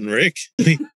going to happen, Rick?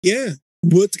 Yeah,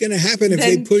 what's going to happen if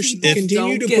they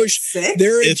continue to push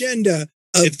their agenda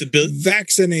of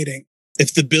vaccinating?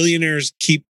 If the billionaires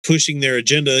keep pushing their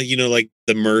agenda, you know, like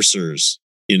the Mercers,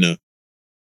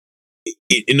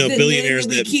 billionaires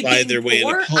that buy their way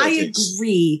into politics. I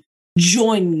agree.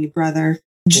 Join me, brother.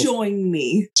 Join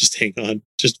me. Just hang on.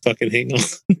 Just fucking hang on.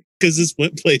 Because this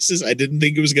went places I didn't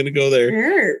think it was going to go there.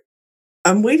 Sure.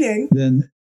 I'm waiting. Then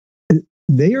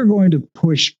they are going to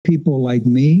push people like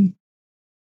me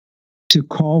to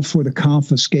call for the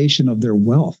confiscation of their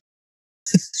wealth.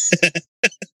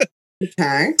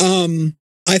 Okay.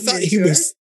 I thought he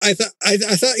was. I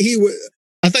thought he was.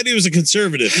 I thought he was a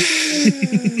conservative.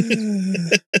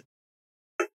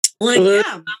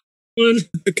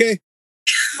 Okay.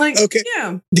 Okay.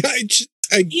 Yeah.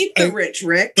 Eat the rich,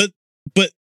 Rick.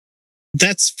 But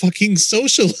that's fucking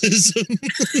socialism.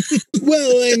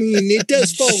 Well, I mean, it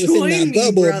does fall within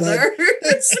that bubble, brother.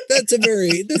 but that's a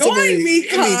very Join me,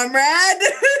 comrade.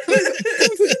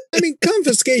 I mean,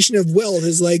 confiscation of wealth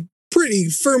is like pretty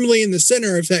firmly in the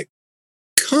center of that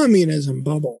communism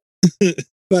bubble. But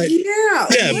but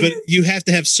you have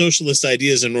to have socialist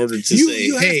ideas in order to say,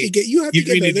 you have hey, you have to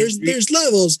get there. There's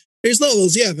levels. There's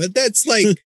levels, yeah, but that's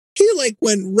like he like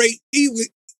went right.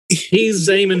 He's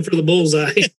aiming for the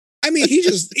bullseye. I mean, he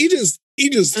just thrust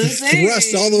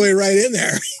all the way right in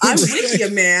there. I'm with you,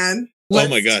 man. Oh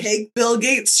my God. Take Bill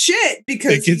Gates' shit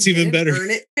because it gets even better. Earn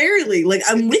it fairly. Like,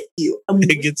 I'm with you. And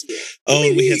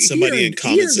we had somebody in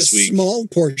comments this week. Small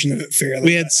portion of it fairly.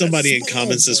 We had somebody in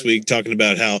comments this week talking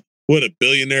about how what a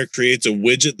billionaire creates a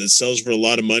widget that sells for a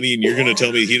lot of money, and you're going to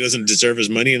tell me he doesn't deserve his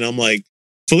money. And I'm like,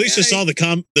 Felicia saw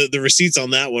the receipts on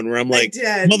that one where I'm like,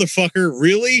 motherfucker,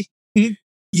 really? You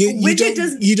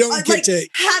don't get to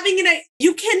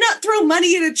you cannot throw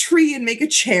money at a tree and make a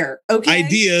chair. Okay,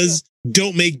 ideas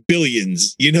don't make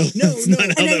billions. You know, that's not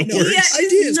how that works.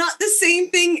 Ideas not the same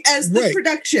thing as the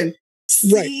production.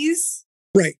 Right.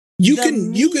 You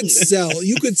could sell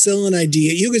an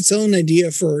idea. You could sell an idea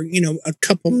for a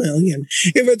couple million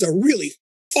if it's a really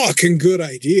fucking good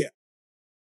idea.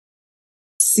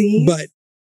 See, but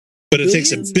it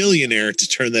takes a billionaire to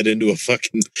turn that into a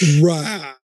fucking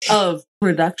of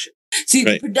production. See,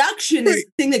 production is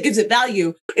the thing that gives it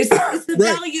value. It's the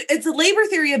value. It's the labor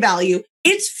theory of value.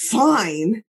 It's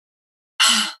fine.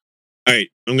 All right,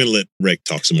 I'm going to let Rick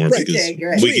talk some more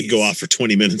because we could go off for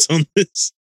 20 minutes on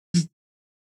this.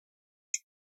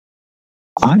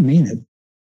 I mean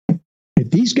it.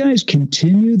 If these guys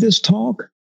continue this talk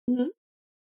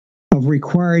of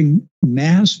requiring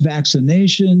mass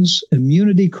vaccinations,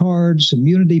 immunity cards,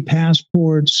 immunity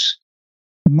passports,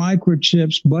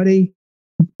 microchips, buddy,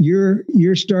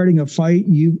 you're starting a fight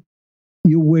you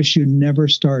wish you never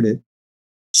started.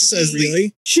 Says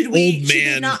should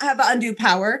they not have undue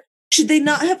power? Should they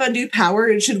not have undue power?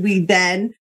 And should we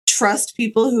then trust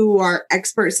people who are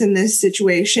experts in this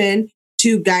situation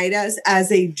to guide us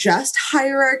as a just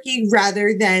hierarchy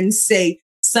rather than, say,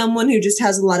 someone who just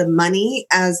has a lot of money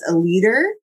as a leader?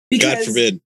 Because God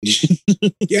forbid.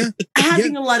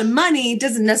 Having a lot of money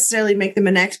doesn't necessarily make them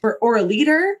an expert or a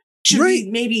leader. Should we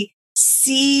maybe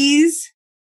seize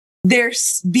their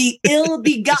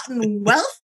ill-begotten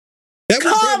wealth?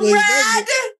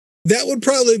 That would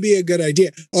probably be a good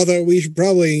idea. Although we should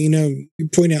probably,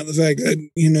 point out the fact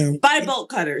that, buy bolt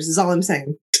cutters is all I'm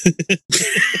saying.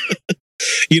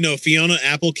 Fiona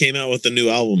Apple came out with a new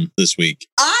album this week.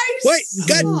 God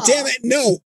damn it.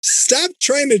 No. Stop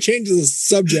trying to change the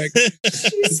subject.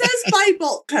 She says buy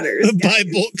bolt cutters. Buy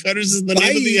bolt cutters is the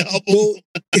name of the album.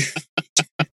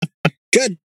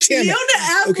 God damn it. Fiona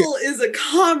Apple is a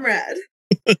comrade.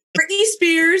 Britney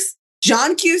Spears,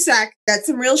 John Cusack, that's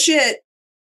some real shit.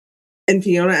 And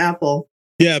Fiona Apple.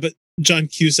 Yeah, but John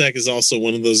Cusack is also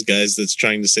one of those guys that's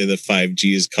trying to say that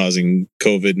 5G is causing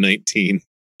COVID-19.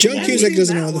 John Cusack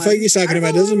doesn't know what the fuck he's talking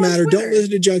about. It doesn't matter. Don't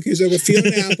listen to John Cusack. But Fiona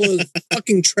Apple is a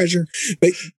fucking treasure.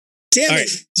 But damn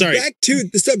it. Sorry. Back to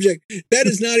the subject. That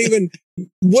is not even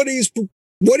what he's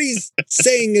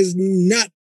saying is not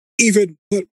even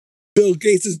what Bill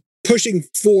Gates is pushing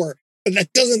for. But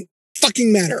that doesn't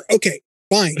fucking matter. Okay,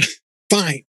 fine.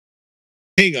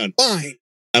 Hang on. Fine.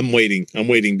 I'm waiting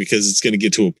because it's going to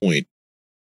get to a point.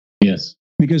 Yes.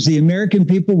 Because the American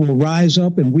people will rise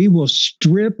up and we will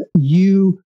strip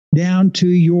you down to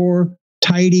your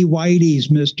tidy whities,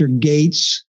 Mr.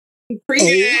 Gates.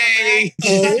 Preach,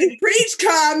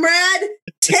 comrade.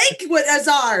 Take what is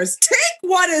ours.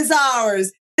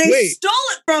 They stole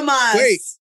it from us. Wait.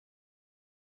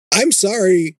 I'm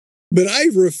sorry, but I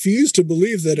refuse to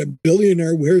believe that a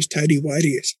billionaire wears tidy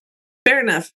whities. Fair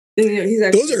enough.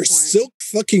 Those are silk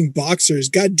fucking boxers.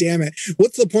 God damn it.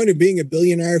 What's the point of being a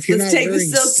billionaire if you're not wearing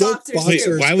silk boxers?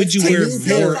 Wait, why would you wear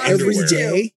more underwear?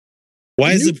 Day?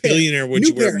 Why as a billionaire would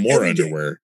you wear more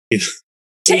underwear?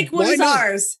 Take what is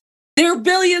ours. Their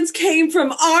billions came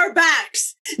from our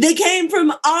backs. They came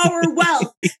from our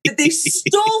wealth that they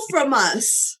stole from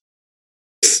us.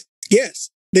 Yes,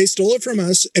 they stole it from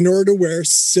us in order to wear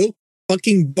silk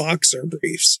fucking boxer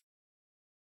briefs.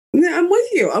 Yeah, I'm with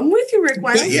you. I'm with you, Rick.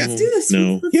 Why don't Yeah. let's do this?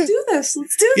 No. Let's do this.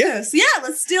 Let's do this. Yeah,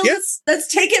 let's steal this. Let's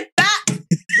take it back.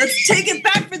 Let's take it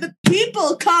back for the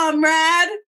people, comrade.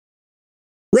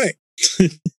 Right.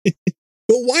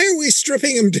 But why are we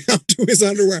stripping him down to his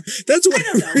underwear? That's what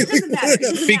I really want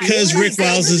to know. Because Rick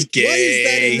Wiles is gay. Why is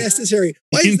that unnecessary?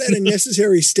 Why is that a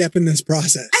necessary step in this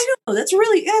process? I don't know. That's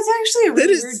actually a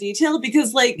really weird detail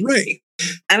because, like,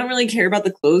 I don't really care about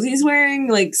the clothes he's wearing.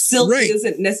 Like, silk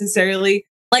isn't necessarily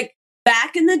like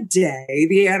back in the day.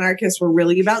 The anarchists were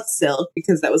really about silk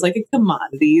because that was like a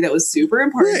commodity that was super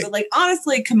important. But like,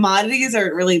 honestly, commodities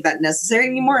aren't really that necessary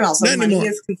anymore. And also, money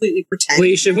is completely pretended.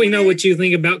 Alicia, we know what you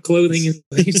think about clothing and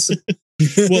things.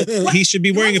 Well, he should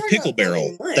be wearing a pickle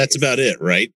barrel. That's about it,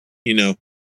 right? You know,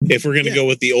 if we're going to go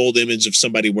with the old image of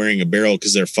somebody wearing a barrel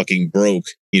because they're fucking broke,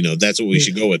 you know, that's what we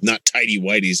should go with, not tidy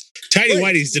whiteys. Tidy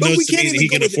whiteys denotes to me that he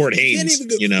can afford Hanes.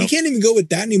 You know, you can't even go with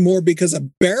that anymore because a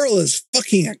barrel is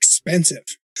fucking expensive.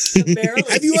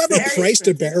 Have you ever priced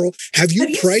a barrel? Have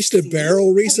you priced a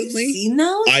barrel recently?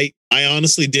 I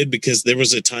honestly did because there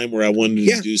was a time where I wanted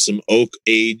to do some oak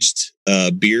aged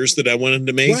beers that I wanted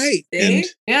to make. Right. And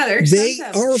they're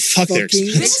expensive. They are fucking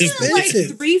expensive. Like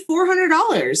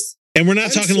 $300-$400. And we're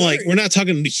not talking like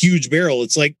a huge barrel.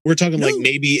 It's like we're talking like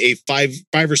maybe a 5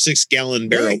 or 6 gallon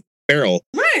barrel. Right.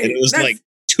 And it was like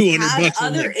 $200.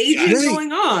 Other aging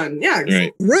going on. Yeah.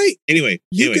 Right. Anyway,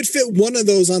 you could fit one of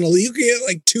those on a. You could get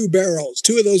like 2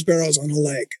 of those barrels on a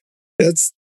leg.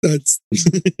 That's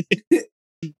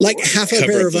like half a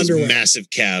pair of underwear. Massive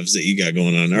calves that you got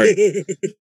going on. All right.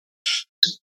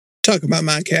 Talk about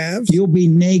my calves. You'll be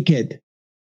naked.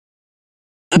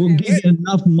 We'll give you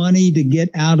enough money to get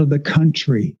out of the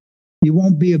country. You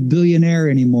won't be a billionaire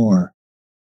anymore.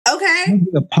 Okay. You'll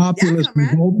be a populist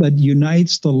revolt that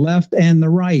unites the left and the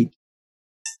right.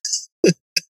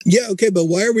 Yeah, okay, but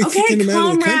why are we kicking him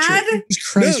out of the country?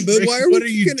 Christ, no, but Rick, why are we? What are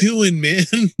you doing, man?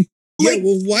 Yeah,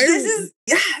 well, why are?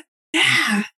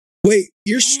 Yeah. Wait,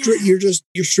 you're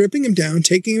stripping him down,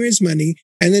 taking him his money,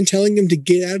 and then telling him to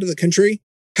get out of the country.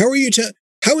 How are you?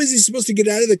 How is he supposed to get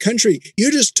out of the country?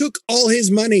 You just took all his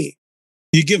money.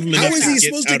 You give him enough. How is he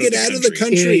supposed to get out of the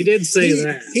country? Yeah, he did say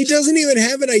that. He doesn't even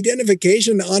have an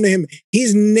identification on him.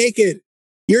 He's naked.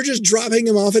 You're just dropping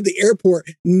him off at the airport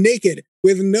naked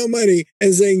with no money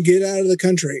and saying, get out of the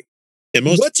country. And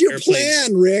most What's your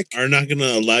plan, Rick? Are not going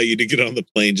to allow you to get on the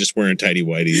plane just wearing tidy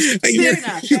whities. You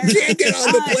can't get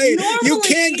on the plane. You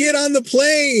can't get on the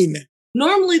plane.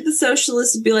 Normally, the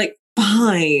socialists would be like,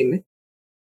 fine.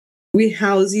 We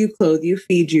house you, clothe you,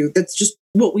 feed you. That's just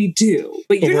what we do.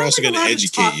 But you're we're not also like, going to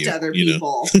educate talk you, to other you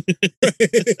people. Like,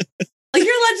 you're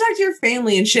allowed to talk to your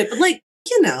family and shit, but like,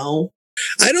 you know.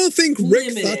 I don't think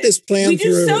Rick thought this plan we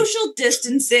do through. Social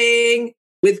distancing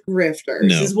with grifters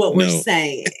is what we're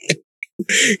saying.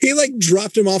 He like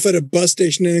dropped him off at a bus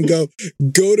station and go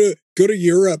to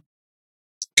Europe.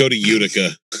 Go to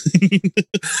Utica.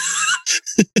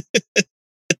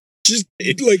 Just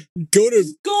like go to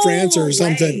France or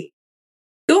something.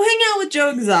 Go hang out with Joe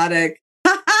Exotic.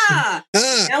 Ha ha!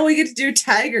 Now we get to do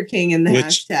Tiger King in the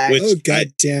hashtag. Oh,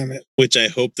 God damn it. Which I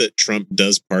hope that Trump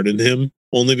does pardon him,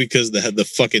 only because they had the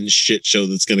fucking shit show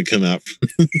that's going to come out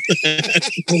from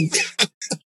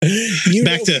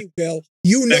Back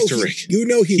to Rick. You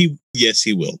know he. Yes,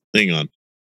 he will. Hang on.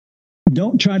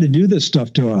 Don't try to do this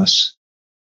stuff to us.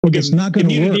 It's not going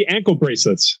to work. The ankle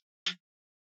bracelets.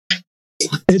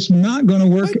 It's not going to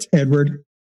work, Edward.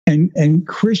 And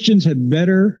Christians had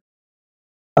better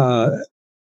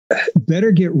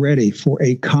get ready for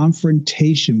a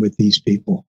confrontation with these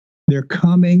people. They're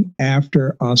coming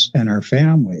after us and our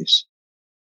families.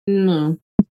 No.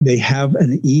 They have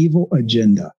an evil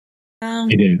agenda.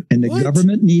 They do. And the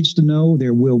government needs to know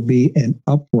there will be an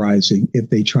uprising if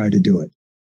they try to do it.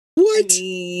 What?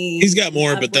 He's got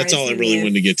more, but that's all I really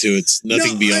wanted to get to. It's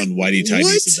nothing beyond whitey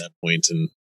tidies at that point. And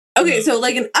okay, so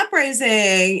like an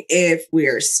uprising, if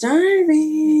we're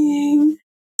starving,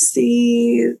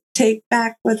 take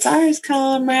back what's ours,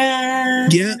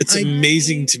 comrade. Yeah, it's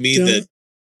amazing to me that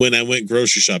when I went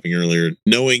grocery shopping earlier,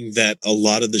 knowing that a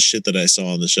lot of the shit that I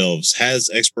saw on the shelves has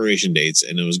expiration dates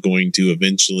and it was going to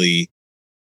eventually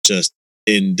just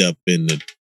end up in the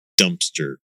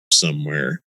dumpster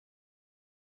somewhere.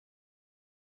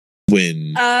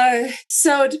 When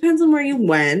so it depends on where you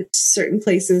went. Certain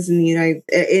places in the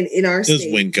in our state,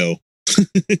 it was Winco.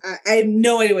 I have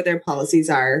no idea what their policies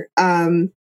are. A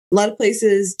lot of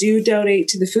places do donate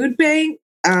to the food bank.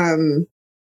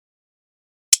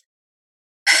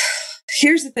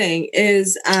 Here's the thing: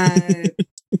 is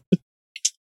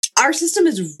our system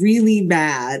is really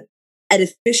bad at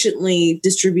efficiently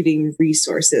distributing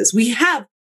resources. We have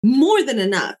more than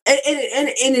enough. And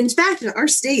in fact, in our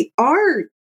state, our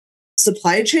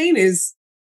supply chain is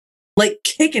like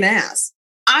kicking ass.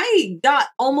 I got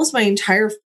almost my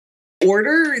entire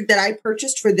order that I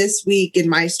purchased for this week in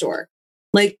my store.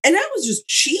 Like, and that was just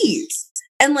cheese.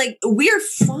 And like, we're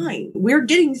fine. We're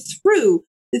getting through.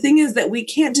 The thing is that we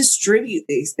can't distribute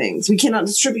these things. We cannot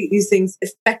distribute these things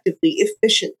effectively,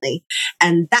 efficiently.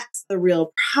 And that's the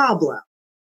real problem,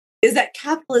 is that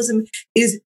capitalism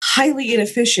is highly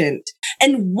inefficient.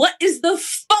 And what is the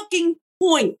fucking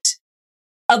point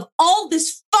of all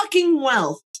this fucking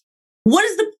wealth? What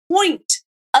is the point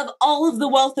of all of the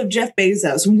wealth of Jeff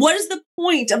Bezos? What is the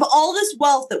point of all this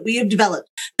wealth that we have developed?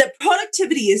 That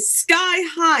productivity is sky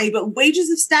high, but wages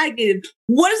have stagnated.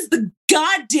 What is the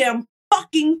goddamn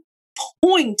fucking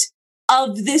point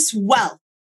of this wealth?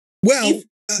 Well, if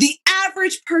the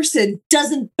average person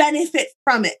doesn't benefit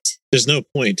from it. There's no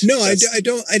point. No, I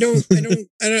don't.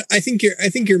 I think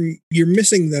you're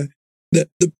missing the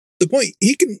point.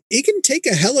 He can take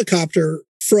a helicopter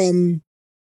from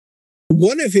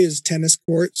one of his tennis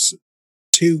courts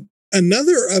to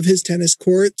another of his tennis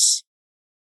courts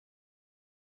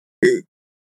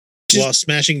while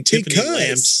smashing Tiffany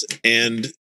lamps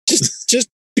and just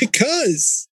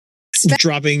because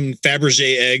dropping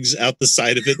Fabergé eggs out the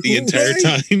side of it the entire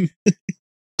time.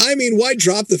 I mean, why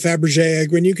drop the Fabergé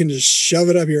egg when you can just shove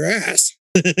it up your ass?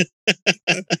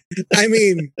 I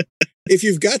mean, if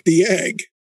you've got the egg,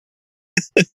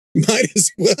 might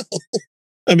as well.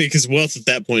 I mean, because wealth at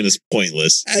that point is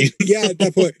pointless. At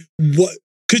that point, what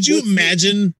could you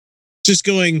imagine? Just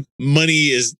going,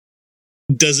 money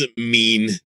doesn't mean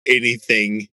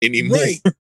anything anymore. Right.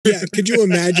 Yeah. Could you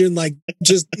imagine, like,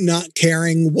 just not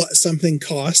caring what something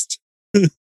cost?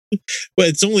 But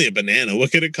it's only a banana.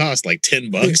 What could it cost? Like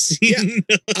 $10? Yeah.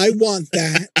 I want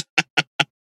that.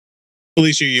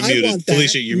 Felicia, you're muted. Want that.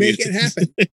 Felicia, you're Make muted. it happen.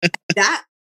 That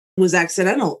was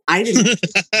accidental. I didn't.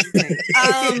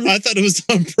 I thought it was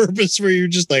on purpose, where you're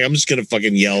just like, I'm just gonna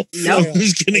fucking yell. Nope. I'm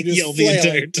just gonna yell the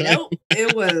entire time. Nope.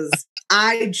 It was.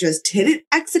 I just hit it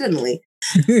accidentally.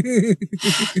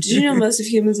 Did you know most of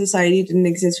human society didn't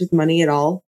exist with money at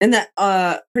all? And that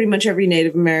pretty much every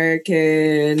Native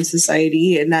American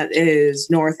society, and that is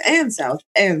North and South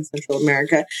and Central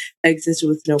America, existed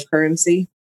with no currency.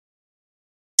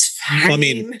 Well, I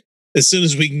mean, as soon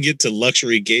as we can get to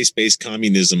luxury gay-based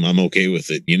communism, I'm okay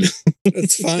with it, you know?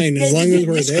 That's fine, as long as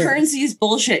we're there. Currency is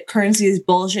bullshit. Currency is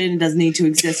bullshit and doesn't need to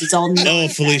exist. It's all nonsense. Oh,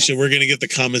 Felicia, we're going to get the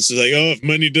comments like, oh, if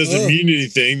money doesn't mean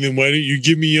anything, then why don't you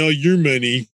give me all your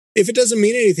money? If it doesn't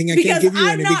mean anything, I can't give you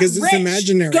I'm any not because it's rich.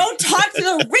 imaginary. Go talk to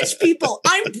the rich people.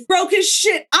 I'm broke as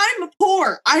shit. I'm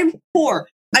poor. I'm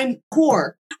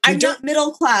not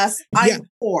middle class. I'm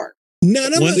poor.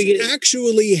 None of us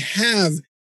actually have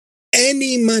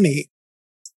any money.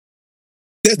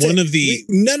 That's one it. of the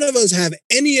none of us have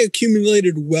any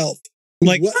accumulated wealth,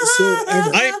 like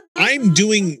whatsoever. I'm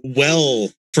doing well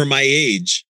for my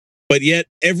age, but yet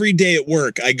every day at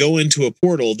work I go into a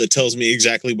portal that tells me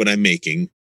exactly what I'm making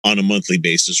on a monthly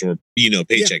basis or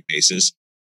paycheck basis,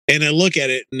 and I look at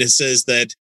it and it says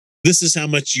that this is how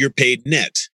much you're paid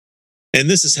net, and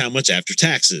this is how much after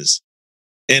taxes,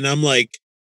 and I'm like,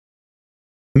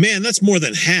 man, that's more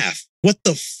than half. What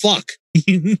the fuck?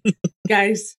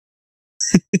 Guys,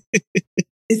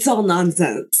 it's all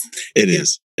nonsense. It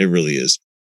is. It really is.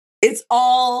 It's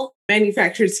all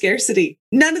manufactured scarcity.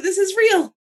 None of this is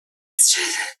real.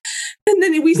 And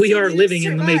then we are living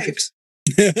in the Matrix.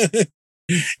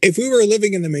 If we were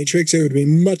living in the Matrix, it would be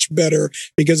much better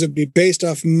because it would be based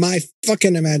off my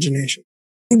fucking imagination.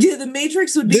 Yeah, the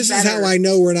Matrix would be This is how I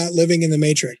know we're not living in the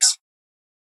Matrix.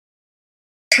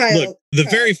 Kyle, look, the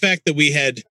very fact that we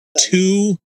had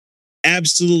 2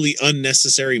 absolutely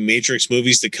unnecessary Matrix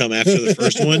movies to come after the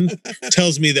first one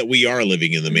tells me that we are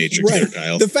living in the Matrix, Right. there,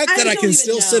 Kyle. The fact that I can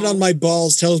still sit on my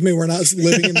balls tells me we're not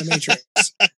living in the Matrix.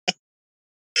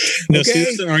 No, see,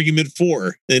 that's an argument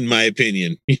for, in my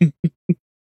opinion.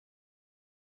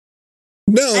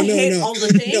 No. all the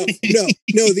things.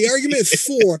 No. The argument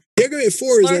for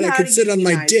is that I could sit on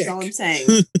my dick. That's all I'm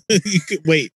saying.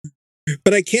 Wait,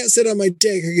 but I can't sit on my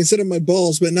dick. I can sit on my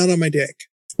balls, but not on my dick.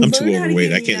 I'm too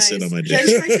overweight. I can't sit on my dick.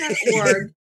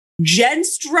 Genstrike.org.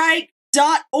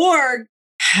 Genstrike.org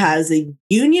has a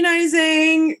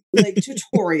unionizing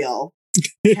tutorial.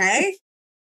 Okay?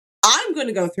 I'm going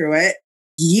to go through it.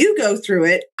 You go through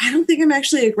it. I don't think I'm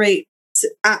actually a great...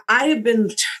 I have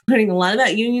been learning a lot about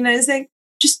unionizing.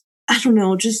 I don't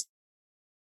know, that's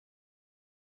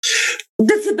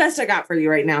the best I got for you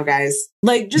right now, guys.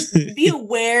 Just be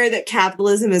aware that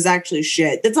capitalism is actually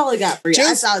shit. That's all I got for you.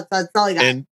 That's all I got.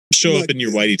 And show up in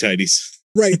your whitey tighties.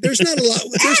 Right. There's not a lot.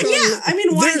 I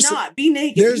mean, why not? Be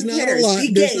naked. There's not a lot.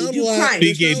 Be gay. Do crime.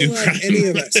 Be gay, do crime. Any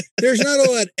of us. There's not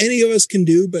a lot any of us can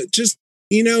do, but just,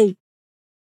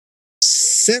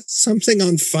 set something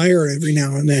on fire every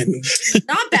now and then.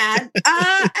 Not bad.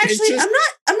 Actually, I'm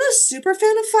not a super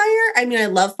fan of fire. I mean, I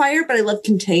love fire, but I love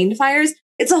contained fires.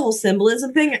 It's a whole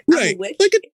symbolism thing. Right.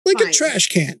 Like a trash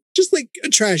can. Just like a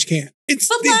trash can. It's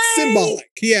symbolic.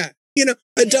 Yeah.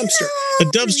 A dumpster. A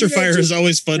dumpster fire is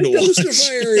always fun to watch. A dumpster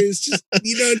fire is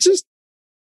just,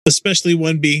 especially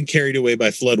one being carried away by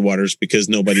floodwaters because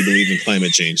nobody believed in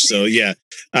climate change. So yeah,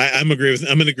 I'm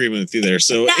in agreement with you there.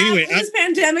 So anyway, after this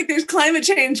pandemic, there's climate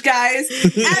change, guys.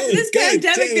 After this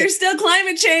pandemic, there's still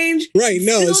climate change. Right?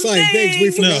 No, it's fine. Thanks.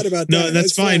 We forgot about that. No,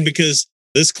 that's fine because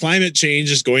this climate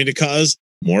change is going to cause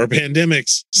more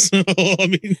pandemics. So I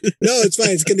mean, no, it's fine.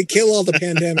 It's going to kill all the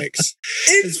pandemics.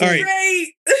 It's all right.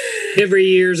 great. Every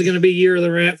year is going to be Year of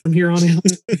the Rat from here on out.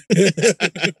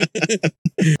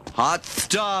 Hot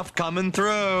stuff coming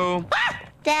through.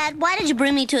 Dad, why did you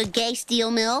bring me to a gay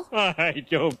steel mill? I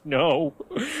don't know.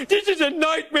 This is a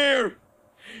nightmare.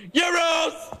 You're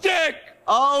all sick.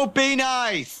 Oh, be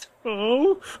nice.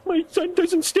 Oh, my son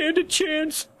doesn't stand a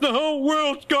chance. The whole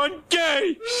world's gone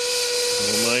gay.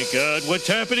 Oh my God, what's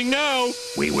happening now?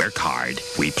 We work hard.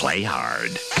 We play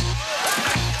hard.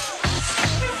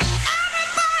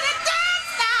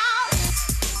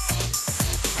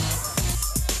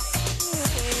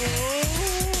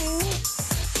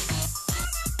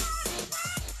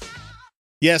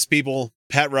 Yes, people,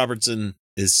 Pat Robertson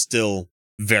is still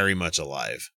very much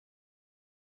alive.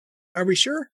 Are we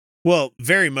sure? Well,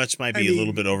 very much might be a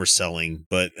little bit overselling,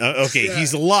 but okay, yeah.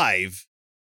 He's alive.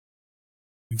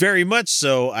 Very much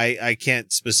so, I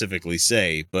can't specifically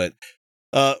say, but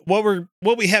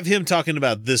what we have him talking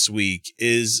about this week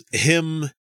is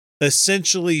him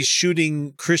essentially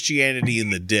shooting Christianity in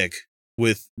the dick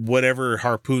with whatever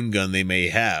harpoon gun they may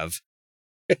have.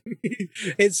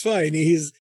 It's fine.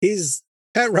 He's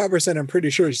Pat Robertson, I'm pretty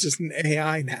sure, is just an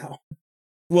AI now.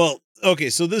 Well, okay,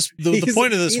 so the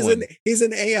point of this one... He's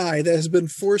an AI that has been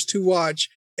forced to watch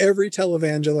every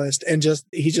televangelist and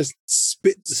he just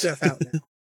spits stuff out now.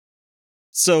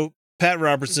 So Pat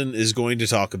Robertson is going to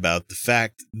talk about the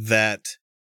fact that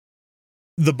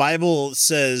the Bible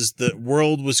says the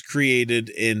world was created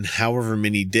in however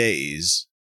many days,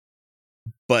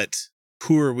 but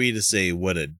who are we to say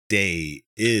what a day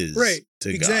is to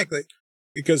God? Exactly.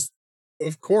 Because...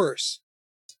 Of course.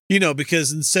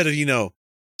 Because instead of,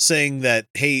 saying that,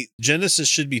 hey, Genesis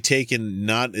should be taken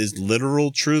not as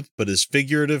literal truth, but as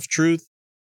figurative truth,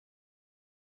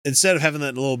 instead of having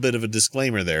that little bit of a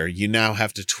disclaimer there, you now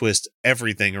have to twist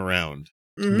everything around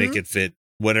to make it fit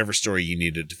whatever story you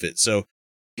need it to fit. So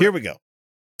here we go.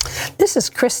 This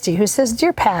is Christy, who says,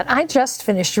 Dear Pat, I just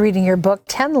finished reading your book,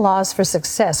 10 Laws for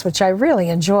Success, which I really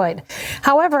enjoyed.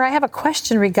 However, I have a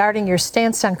question regarding your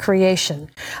stance on creation.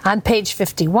 On page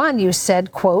 51, you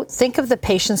said, quote, think of the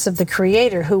patience of the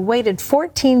Creator who waited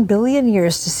 14 billion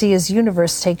years to see his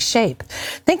universe take shape.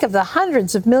 Think of the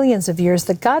hundreds of millions of years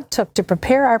that God took to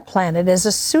prepare our planet as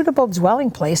a suitable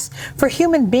dwelling place for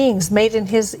human beings made in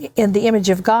the image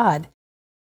of God.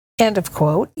 End of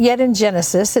quote. Yet in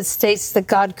Genesis, it states that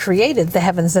God created the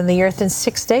heavens and the earth in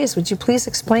 6 days. Would you please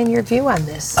explain your view on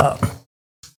this?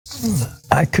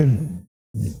 I could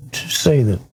say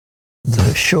that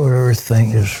the short earth thing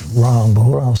is wrong, but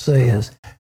what I'll say is,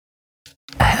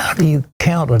 how do you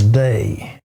count a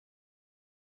day?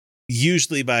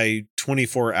 Usually by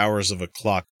 24 hours of a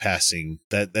clock passing.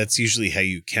 That's usually how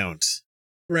you count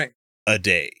a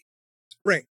day.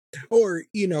 Right. Or,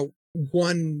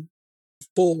 one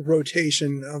full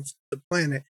rotation of the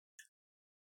planet.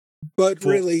 But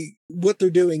really, what they're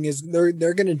doing is they're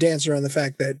going to dance around the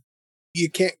fact that you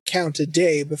can't count a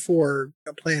day before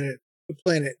the planet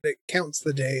that counts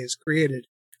the day is created.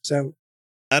 So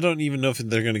I don't even know if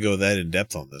they're going to go that in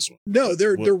depth on this one. No,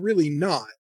 they're really not.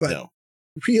 But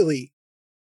really,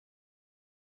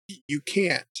 you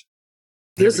can't.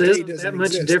 This isn't that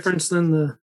much difference than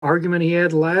the argument he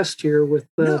had last year with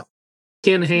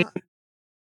Ken Ham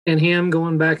and him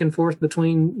going back and forth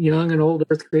between young and old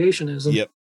Earth creationism. Yep.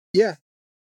 Yeah.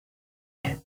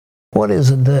 What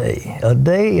is a day? A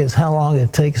day is how long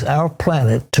it takes our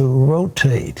planet to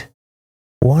rotate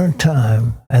one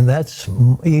time, and that's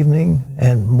evening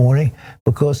and morning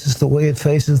because it's the way it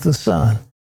faces the sun.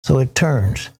 So it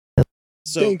turns.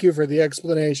 So, thank you for the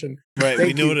explanation. Right,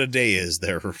 we know what a day is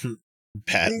there,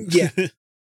 Pat. Yeah.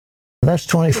 That's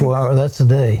 24 hours, that's a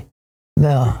day.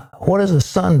 Now, what is a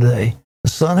Sunday? The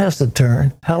sun has to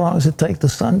turn. How long does it take the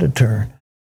sun to turn?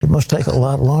 It must take a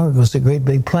lot longer because it's a great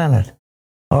big planet.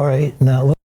 All right, now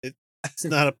look. It's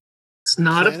not It's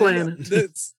not a planet.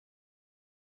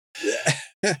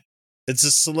 It's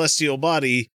a celestial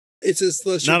body. It's a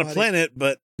celestial not body. A planet,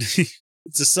 but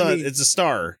it's a sun. It's a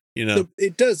star. You know, so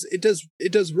it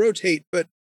does rotate, but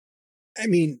I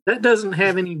mean, that doesn't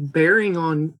have any bearing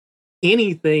on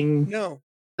anything. No,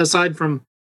 aside from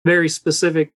very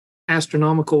specific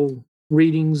astronomical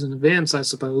readings and events, I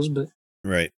suppose. But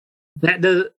right, that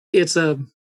does.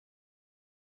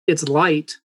 It's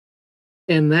light,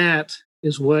 and that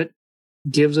is what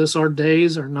gives us our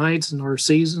days, our nights, and our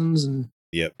seasons, and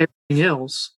everything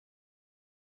else.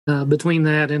 Between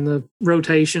that and the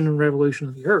rotation and revolution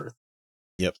of the Earth.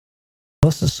 Yep.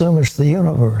 Let's assume it's the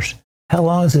universe. How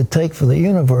long does it take for the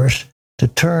universe to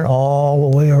turn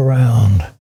all the way around?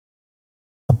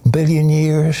 1 billion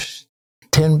years?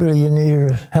 10 billion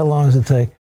years? How long does it take?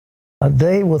 A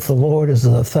day with the Lord is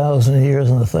 1,000 years,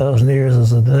 and 1,000 years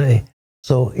is a day.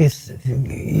 So it's,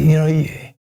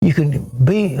 you can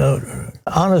be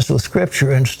honest with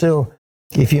Scripture and still,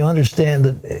 if you understand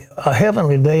that a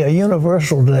heavenly day, a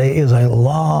universal day, is a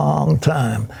long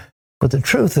time. But the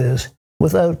truth is,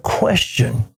 without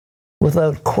question,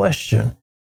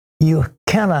 you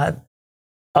cannot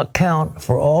account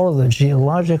for all of the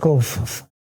geological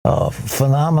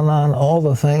phenomenon, all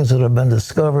the things that have been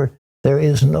discovered. There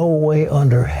is no way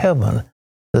under heaven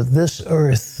that this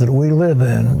earth that we live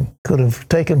in could have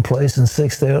taken place in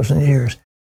 6,000 years.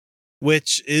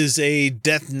 Which is a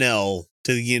death knell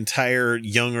to the entire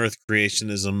young Earth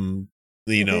creationism,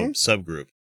 subgroup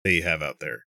that you have out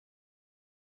there.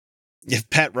 You have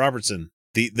Pat Robertson,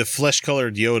 the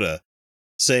flesh-colored Yoda,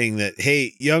 saying that,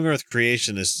 hey, young Earth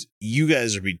creationists, you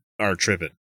guys are tripping.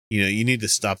 You need to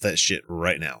stop that shit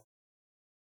right now.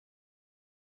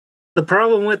 The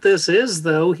problem with this is,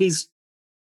 though, he's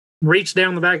reached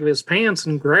down the back of his pants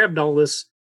and grabbed all this.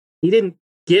 He didn't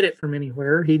get it from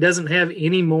anywhere. He doesn't have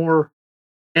any more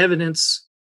evidence.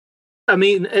 I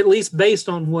mean, at least based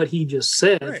on what he just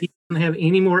said, right. He doesn't have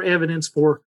any more evidence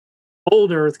for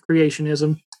old Earth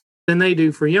creationism than they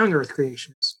do for young Earth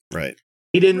creationism. Right.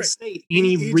 He didn't state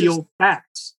any real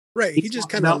facts. Right. He just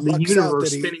kind of lucks out that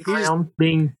spinning around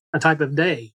being a type of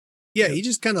day. Yeah, he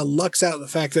just kind of lucks out the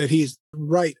fact that he's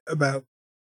right about,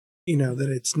 that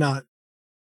it's not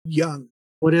young.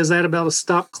 What is that about a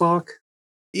stop clock?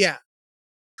 Yeah.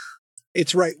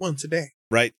 It's right once a day.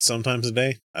 Right, sometimes a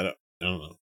day? I don't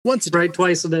know. Once a day. Right,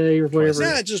 twice a day or whatever.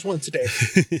 Yeah, just once a day.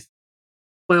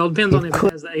 Well, it depends on if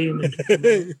it has the AM and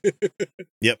PM.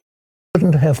 Yep.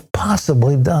 Couldn't have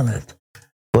possibly done it.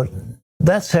 But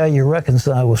that's how you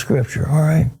reconcile with Scripture, all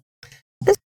right?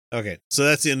 Okay, so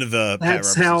that's the end of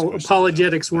that's how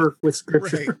apologetics work with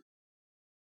Scripture. Right.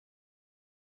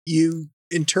 You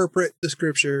interpret the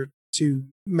Scripture to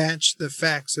match the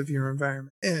facts of your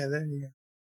environment. Yeah, there you go.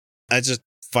 I just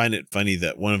find it funny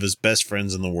that one of his best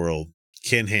friends in the world,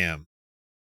 Ken Ham,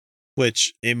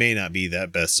 which it may not be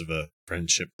that best of a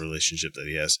friendship relationship that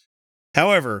he has.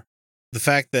 However, the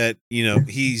fact that,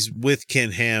 he's with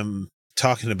Ken Ham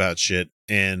talking about shit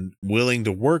and willing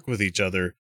to work with each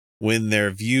other when their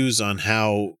views on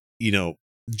how,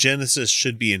 Genesis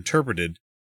should be interpreted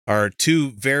are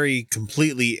two very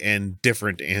completely and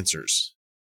different answers.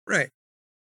 Right.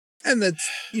 And that's,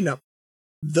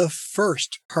 the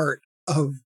first part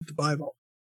of the Bible.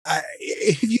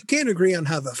 If you can't agree on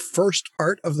how the first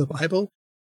part of the Bible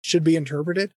should be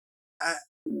interpreted,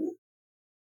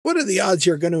 what are the odds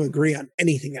you're going to agree on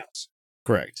anything else?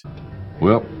 Correct.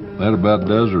 Well, that about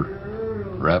does her.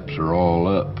 Wraps her all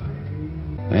up.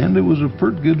 And it was a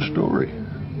pretty good story,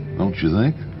 don't you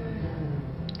think?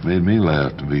 Made me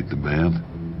laugh to beat the band.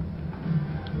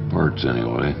 Parts,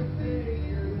 anyway.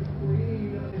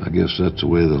 I guess that's the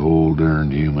way the whole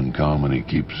darned human comedy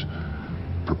keeps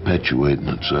perpetuating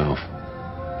itself.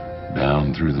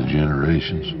 Down through the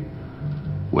generations.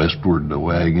 Westward the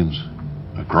wagons.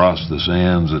 Across the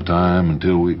sands of time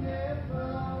until we...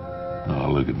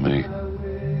 Oh, look at me.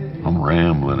 I'm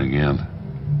rambling again.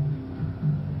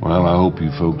 Well, I hope you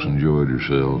folks enjoyed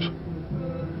yourselves.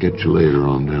 Catch you later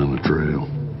on down the trail.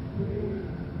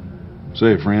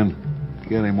 Say, friend,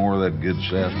 got any more of that good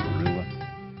sarsaparilla?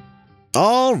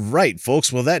 All right,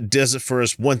 folks. Well, that does it for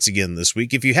us once again this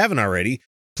week. If you haven't already,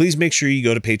 please make sure you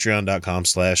go to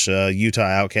patreon.com/Utah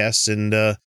Outcasts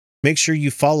and make sure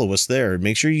you follow us there.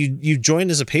 Make sure you join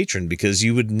as a patron because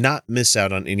you would not miss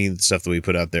out on any of the stuff that we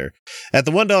put out there. At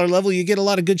the $1 level, you get a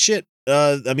lot of good shit.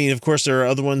 Of course, there are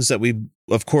other ones that we,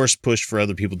 of course, push for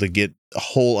other people to get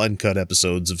whole uncut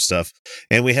episodes of stuff.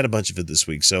 And we had a bunch of it this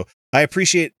week. So I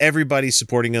appreciate everybody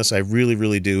supporting us. I really,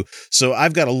 really do. So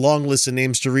I've got a long list of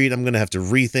names to read. I'm going to have to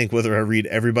rethink whether I read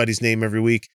everybody's name every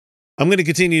week. I'm going to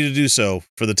continue to do so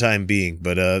for the time being.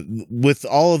 But with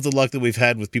all of the luck that we've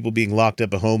had with people being locked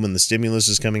up at home and the stimulus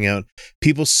is coming out,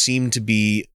 people seem to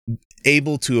be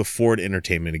able to afford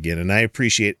entertainment again. And I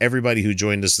appreciate everybody who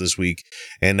joined us this week.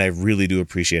 And I really do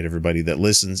appreciate everybody that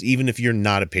listens, even if you're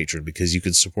not a patron, because you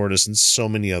can support us in so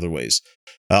many other ways.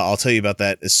 I'll tell you about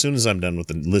that as soon as I'm done with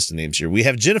the list of names here. We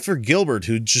have Jennifer Gilbert,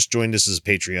 who just joined us as a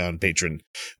Patreon patron.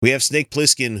 We have Snake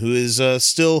Plissken, who is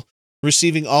still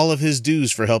receiving all of his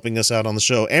dues for helping us out on the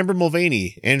show. Amber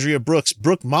Mulvaney, Andrea Brooks,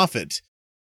 Brooke Moffat,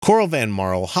 Coral Van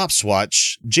Marl,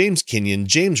 Hopswatch, James Kenyon,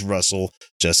 James Russell,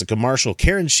 Jessica Marshall,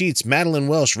 Karen Sheets, Madeline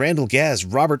Welsh, Randall Gaz,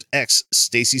 Robert X,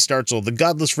 Stacy Startzel, The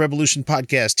Godless Revolution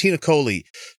Podcast, Tina Coley,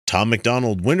 Tom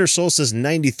McDonald, Winter Solstice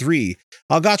 93,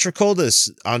 Algatra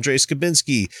Koldis, Andre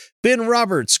Skabinski, Ben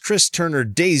Roberts, Chris Turner,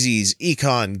 Daisies,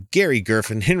 Econ, Gary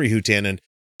Gerfen, Henry Hutanen,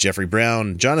 Jeffrey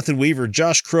Brown, Jonathan Weaver,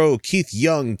 Josh Crow, Keith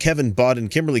Young, Kevin Bodden,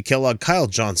 Kimberly Kellogg, Kyle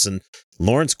Johnson,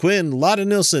 Lawrence Quinn, Lotta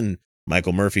Nilsson,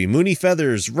 Michael Murphy, Mooney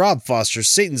Feathers, Rob Foster,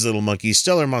 Satan's Little Monkey,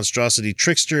 Stellar Monstrosity,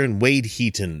 Trickster, and Wade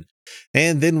Heaton.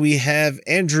 And then we have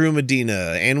Andrew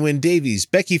Medina, Anwin Davies,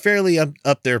 Becky Fairley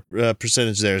up their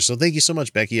percentage there. So thank you so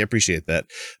much, Becky. I appreciate that.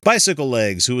 Bicycle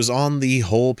Legs, who was on the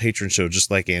whole patron show, just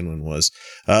like Anwin was.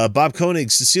 Bob Koenig,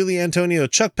 Cecilia Antonio,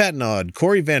 Chuck Patnod,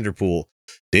 Corey Vanderpool,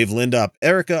 Dave Lindop,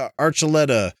 Erica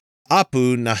Archuleta,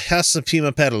 Apu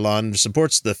Nahasapima Pedalon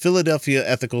supports the Philadelphia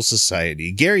Ethical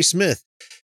Society. Gary Smith,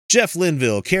 Jeff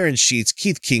Linville, Karen Sheets,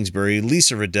 Keith Kingsbury,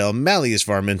 Lisa Riddell, Malleus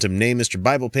Varmentum, Name Mr.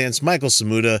 Bible Pants, Michael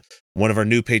Samuda, one of our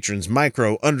new patrons,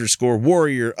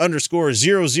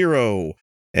 Micro_Warrior_00.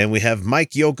 And we have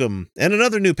Mike Yoakum and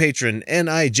another new patron,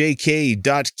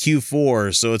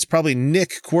 NIJK.Q4. So it's probably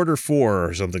Nick Quarter4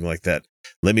 or something like that.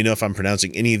 Let me know if I'm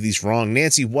pronouncing any of these wrong.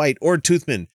 Nancy White, Ord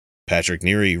Toothman, Patrick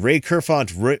Neary, Ray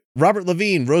Kerfont, Robert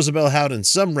Levine, Rosabelle Howden,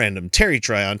 Some Random, Terry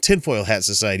Tryon, Tinfoil Hat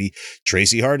Society,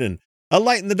 Tracy Harden, A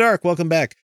Light in the Dark, welcome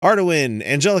back, Artowin,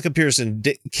 Angelica Pearson,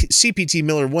 CPT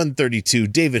Miller 132,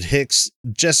 David Hicks,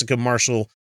 Jessica Marshall,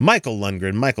 Michael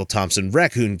Lundgren, Michael Thompson,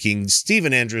 Raccoon King,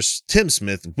 Stephen Andrus, Tim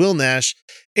Smith, Will Nash,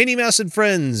 Any Mouse and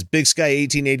Friends, Big Sky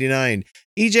 1889,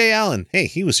 EJ Allen, hey,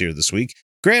 he was here this week,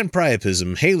 Grand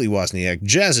Priapism, Haley Wozniak,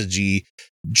 Jazza G,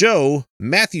 Joe,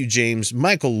 Matthew James,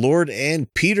 Michael Lord,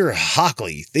 and Peter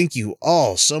Hockley. Thank you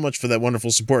all so much for that wonderful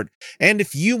support. And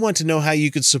if you want to know how you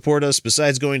could support us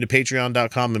besides going to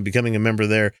patreon.com and becoming a member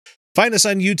there, find us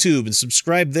on YouTube and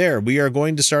subscribe there. We are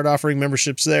going to start offering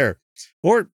memberships there.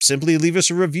 Or simply leave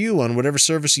us a review on whatever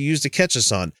service you use to catch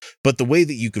us on. But the way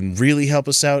that you can really help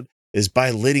us out is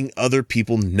by letting other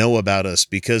people know about us,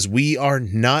 because we are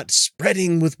not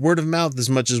spreading with word of mouth as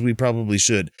much as we probably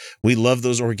should. We love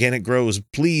those organic grows.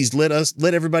 Please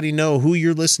let everybody know who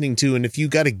you're listening to, and if you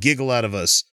got a giggle out of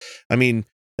us. I mean,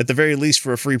 at the very least,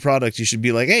 for a free product, you should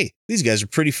be like, hey, these guys are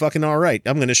pretty fucking all right.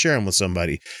 I'm going to share them with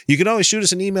somebody. You can always shoot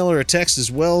us an email or a text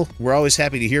as well. We're always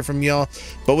happy to hear from y'all.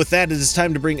 But with that, it is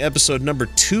time to bring episode number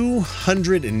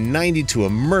 290 to a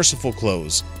merciful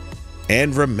close.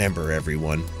 And remember,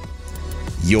 everyone,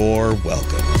 you're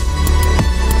welcome.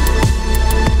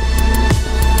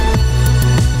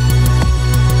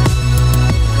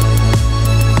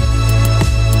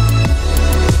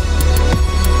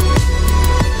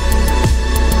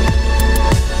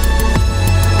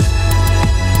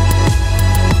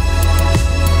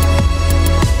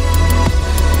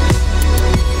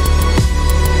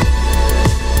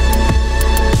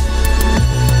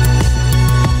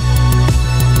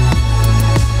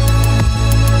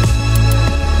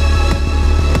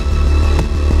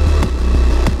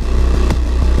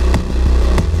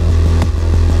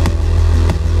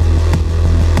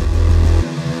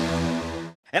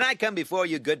 Come before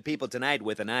you good people tonight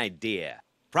with an idea.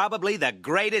 Probably the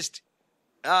greatest...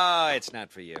 Oh, it's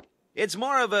not for you. It's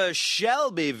more of a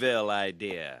Shelbyville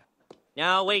idea.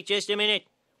 Now, wait just a minute.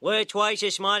 We're twice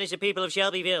as smart as the people of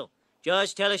Shelbyville.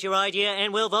 Just tell us your idea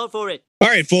and we'll vote for it. All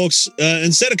right, folks.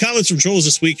 Instead of comments from trolls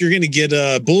this week, you're going to get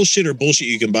bullshit or bullshit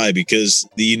you can buy, because,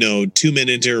 2 men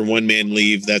enter, 1 man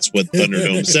leave. That's what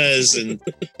Thunderdome says. And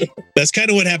that's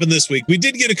kind of what happened this week. We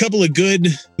did get a couple of good,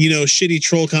 shitty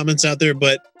troll comments out there,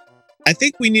 but I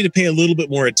think we need to pay a little bit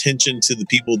more attention to the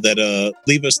people that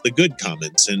leave us the good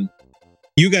comments. And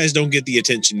you guys don't get the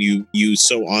attention you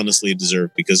so honestly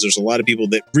deserve, because there's a lot of people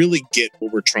that really get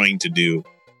what we're trying to do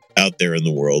out there in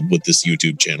the world with this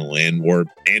YouTube channel and or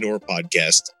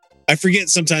podcast. I forget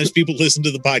sometimes people listen to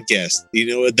the podcast.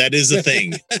 That is a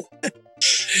thing.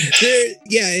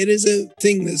 It is a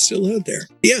thing that's still out there.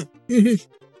 Yeah.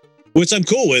 Which I'm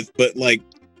cool with, but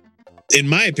in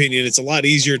my opinion, it's a lot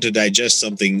easier to digest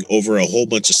something over a whole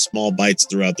bunch of small bites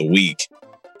throughout the week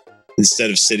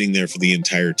instead of sitting there for the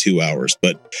entire 2 hours.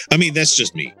 But I mean, that's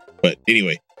just me. But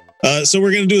anyway, so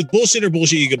we're going to do with bullshit or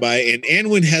bullshit you could buy. And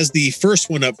Anwin has the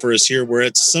first one up for us here, where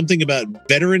it's something about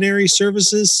veterinary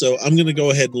services. So I'm going to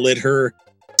go ahead and let her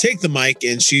take the mic,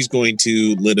 and she's going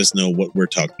to let us know what we're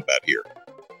talking about here.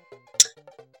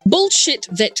 Bullshit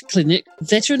Vet Clinic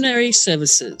Veterinary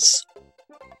Services.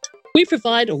 We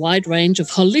provide a wide range of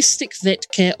holistic vet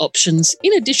care options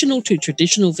in addition to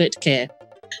traditional vet care,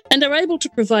 and are able to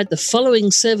provide the following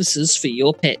services for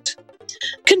your pet: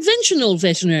 conventional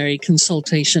veterinary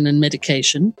consultation and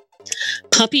medication,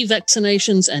 puppy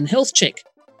vaccinations and health check,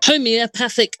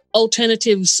 homeopathic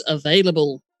alternatives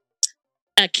available,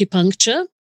 acupuncture,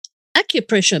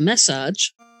 acupressure massage,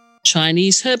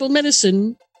 Chinese herbal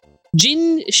medicine,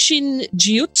 Jin Shin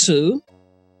Jiutsu,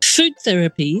 food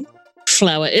therapy,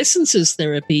 flower essences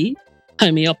therapy,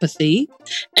 homeopathy,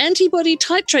 antibody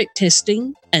titrate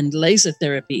testing, and laser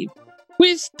therapy,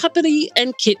 with puppy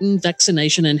and kitten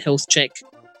vaccination and health check.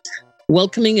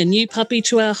 Welcoming a new puppy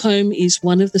to our home is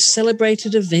one of the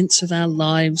celebrated events of our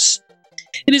lives.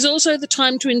 It is also the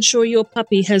time to ensure your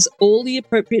puppy has all the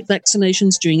appropriate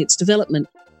vaccinations during its development.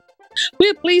 We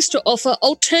are pleased to offer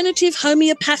alternative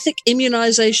homeopathic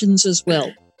immunizations as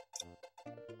well.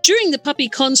 During the puppy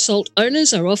consult,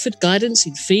 owners are offered guidance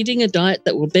in feeding a diet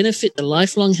that will benefit the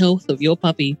lifelong health of your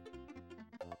puppy.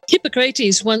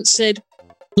 Hippocrates once said,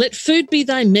 "Let food be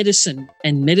thy medicine,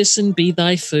 and medicine be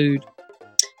thy food."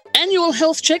 Annual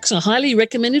health checks are highly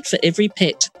recommended for every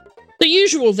pet. The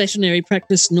usual veterinary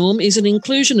practice norm is an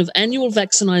inclusion of annual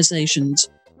vaccination.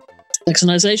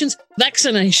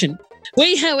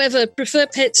 We, however, prefer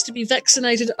pets to be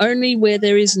vaccinated only where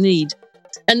there is need,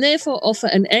 and therefore offer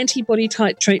an antibody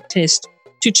titrate test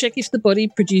to check if the body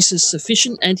produces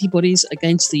sufficient antibodies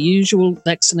against the usual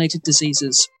vaccinated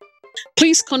diseases.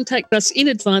 Please contact us in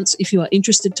advance if you are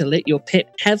interested to let your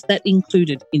pet have that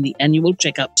included in the annual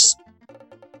checkups.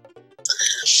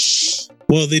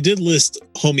 Well, they did list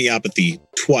homeopathy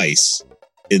twice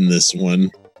in this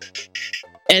one.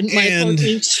 And my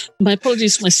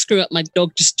apologies for my screw up. My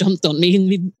dog just jumped on me in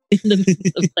the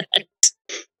middle of that.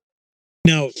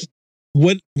 Now,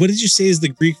 what did you say is the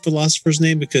Greek philosopher's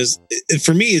name? Because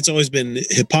for me, it's always been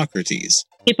Hippocrates.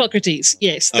 Hippocrates,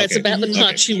 yes. That's about the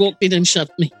time she walked in and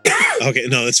shoved me. Okay,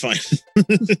 no, that's fine.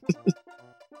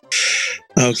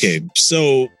 Okay,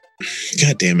 so,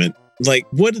 God damn it. Like,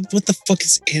 what the fuck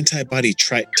is antibody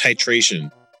titration?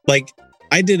 Like,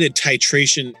 I did a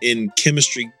titration in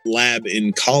chemistry lab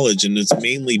in college, and it's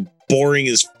mainly boring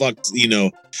as fuck,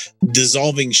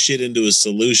 dissolving shit into a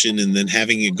solution and then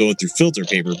having it go through filter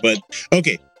paper. But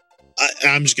okay,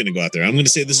 I'm just going to go out there. I'm going to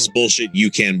say this is bullshit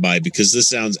you can buy, because this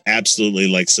sounds absolutely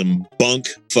like some bunk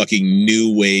fucking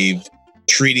new wave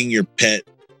treating your pet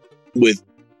with,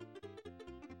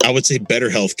 I would say, better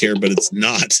healthcare, but it's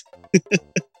not.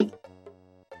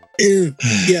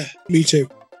 Yeah, me too.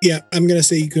 Yeah, I'm going to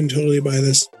say you can totally buy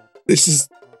this. This is,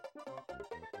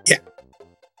 yeah.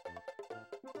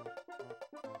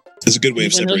 It's a good way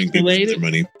of separating people from their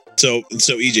money. So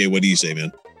EJ, what do you say,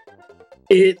 man?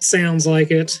 It sounds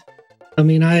like it. I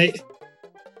mean, I'd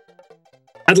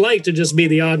like to just be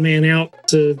the odd man out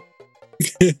to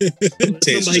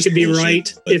somebody could be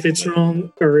right if it's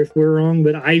wrong or if we're wrong,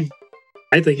 but I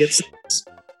think it's.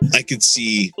 I could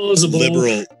see plausible.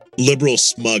 liberal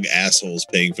smug assholes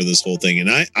paying for this whole thing, and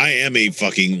I am a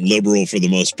fucking liberal for the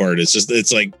most part. It's just,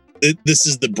 it's like this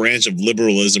is the branch of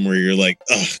liberalism where you're like,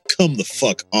 ugh, come the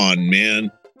fuck on,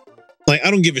 man. Like,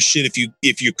 I don't give a shit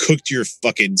if you cooked your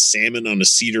fucking salmon on a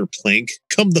cedar plank.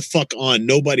 Come the fuck on.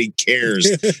 Nobody cares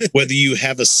whether you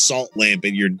have a salt lamp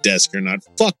at your desk or not.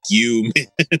 Fuck you,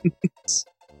 man.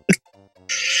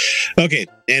 Okay,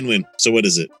 Anwin, so what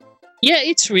is it? Yeah,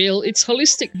 it's real. It's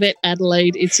Holistic Vet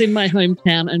Adelaide. It's in my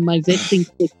hometown, and my vet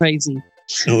thinks they're crazy.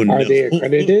 Oh, no. Are they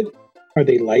accredited? Are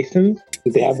they licensed?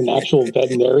 Do they have an actual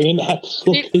veterinarian at this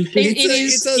location?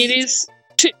 It is.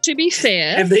 To be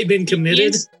fair, have they been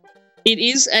committed? It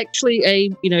is actually a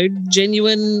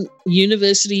genuine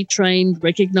university trained,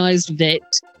 recognized vet.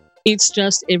 It's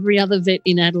just every other vet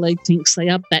in Adelaide thinks they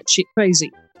are batshit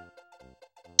crazy.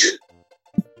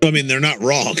 I mean, they're not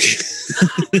wrong.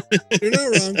 They're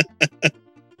not wrong.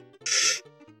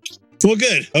 Well,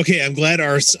 good. Okay, I'm glad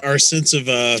our sense of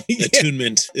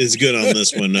attunement is good on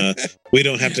this one. We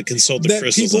don't have to consult the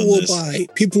crystals on this.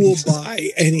 People will buy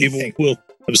anything. People will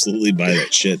absolutely buy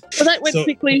that shit. Well, that went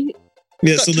quickly.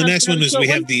 Yeah, so the next one is we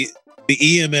have the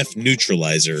EMF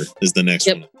neutralizer is the next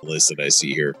one on the list that I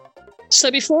see here. So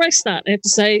before I start, I have to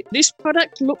say this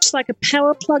product looks like a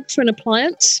power plug for an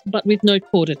appliance, but with no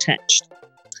cord attached.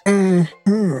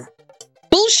 Mm-hmm.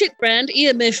 Bullshit brand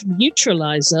EMF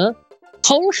neutralizer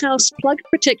Whole house plug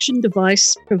protection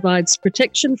device provides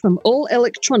protection from all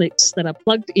electronics that are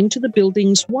plugged into the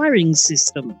building's wiring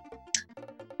system.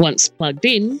 Once plugged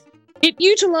in, it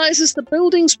utilizes the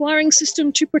building's wiring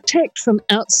system to protect from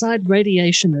outside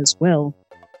radiation as well.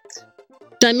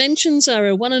 Dimensions are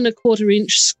a 1 1/4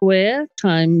 inch square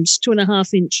times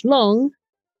 2.5 inch long,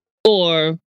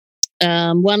 or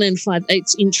 1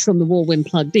 5/8 inch from the wall when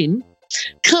plugged in,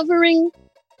 covering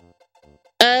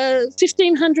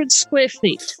 1,500 square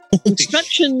feet.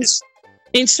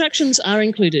 Instructions are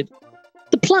included.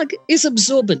 The plug is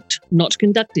absorbent, not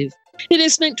conductive. It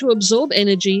is meant to absorb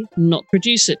energy, not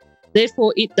produce it.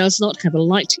 Therefore, it does not have a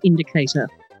light indicator.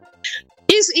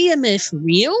 Is EMF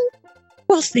real?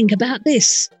 Well, think about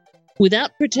this.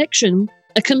 Without protection,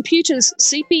 a computer's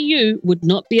CPU would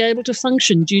not be able to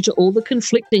function due to all the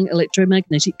conflicting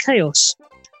electromagnetic chaos.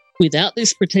 Without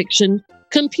this protection,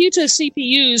 computer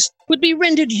CPUs would be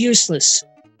rendered useless.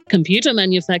 Computer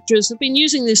manufacturers have been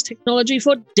using this technology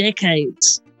for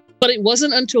decades. But it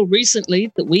wasn't until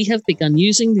recently that we have begun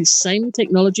using this same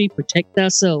technology to protect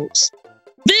ourselves.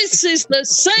 This is the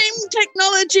same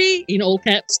technology, in all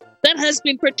caps, that has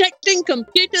been protecting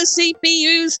computer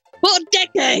CPUs for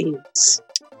decades.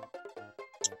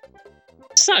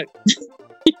 So,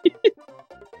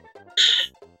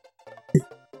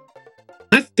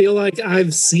 I feel like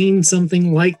I've seen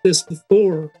something like this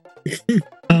before,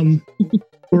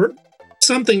 or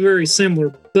something very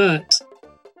similar, but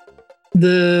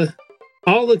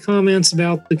all the comments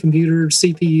about the computer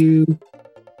CPU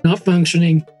not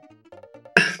functioning,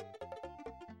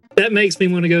 that makes me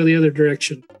want to go the other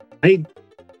direction. I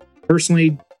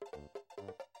personally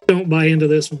don't buy into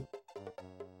this one.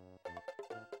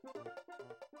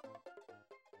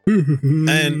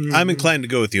 And I'm inclined to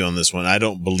go with you on this one. I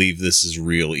don't believe this is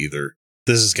real either.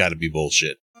 This has got to be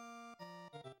bullshit.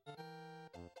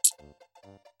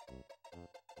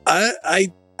 I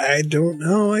don't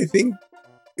know. I think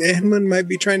Edmund might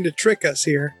be trying to trick us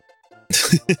here.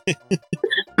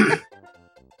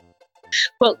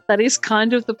 Well, that is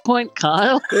kind of the point,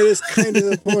 Kyle. That is kind of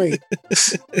the point.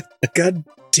 God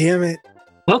damn it.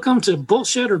 Welcome to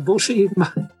Bullshit or Bullshit.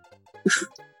 But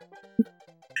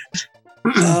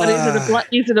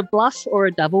is it a bluff or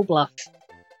a double bluff?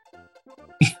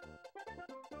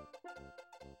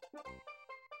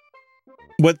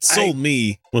 What sold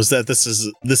me was that this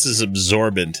is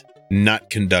absorbent, not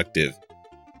conductive.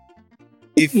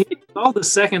 If all the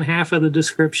second half of the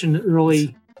description that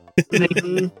really made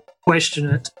me question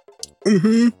it.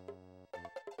 Mm-hmm.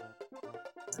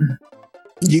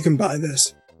 You can buy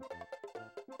this.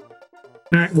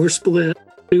 All right, we're split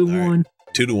 2-1.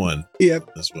 2-1.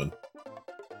 Yep. This one.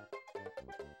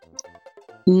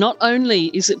 Not only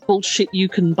is it bullshit you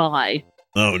can buy.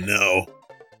 Oh no.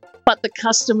 But the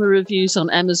customer reviews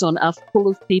on Amazon are full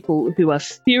of people who are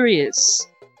furious.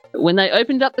 When they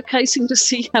opened up the casing to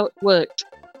see how it worked,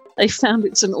 they found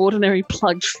it's an ordinary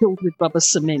plug filled with rubber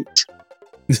cement.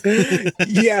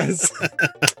 Yes.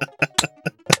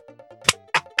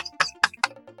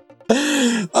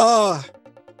 Oh.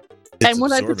 And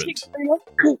what I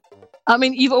particularly, I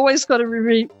mean, you've always got to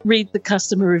read the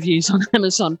customer reviews on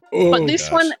Amazon, but this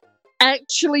one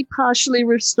actually partially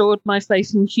restored my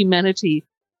faith in humanity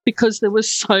because there were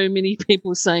so many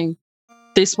people saying,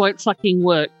 this won't fucking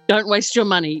work. Don't waste your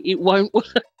money. It won't work.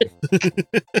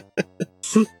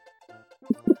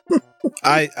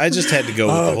 I just had to go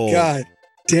with the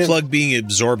whole plug being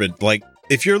absorbent. Like,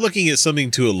 if you're looking at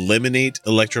something to eliminate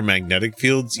electromagnetic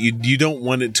fields, you don't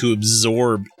want it to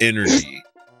absorb energy.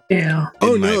 Yeah.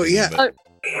 Oh, no, yeah.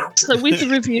 So with the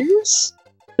reviews,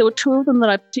 there were 2 of them that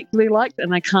I particularly liked,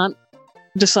 and I can't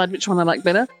decide which one I like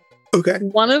better. Okay.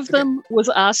 One of them was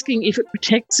asking if it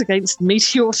protects against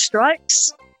meteor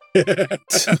strikes.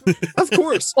 Of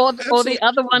course. Or the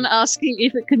other one asking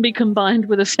if it can be combined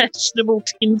with a fashionable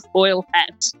tinfoil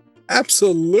hat.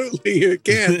 Absolutely, it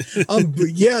can.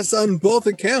 Yes, on both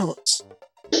accounts.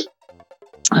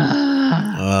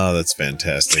 Oh, that's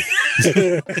fantastic.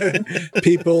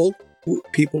 People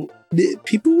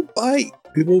buy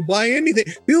anything.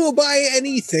 People buy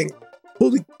anything.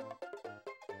 Holy!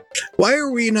 Why are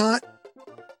we not?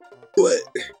 What?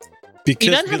 Because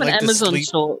you don't have an Amazon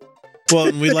store. Well,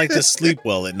 and we like to sleep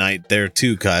well at night there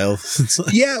too, Kyle.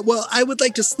 Yeah, well, I would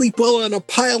like to sleep well on a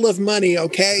pile of money,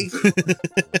 okay?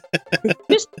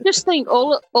 just think,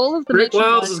 all of the Rick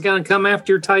Wells is going to come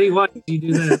after your tidy white if you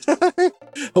do that.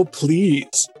 Oh,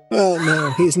 please. Oh,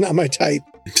 no, he's not my type.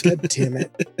 God damn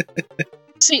it.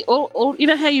 See, all you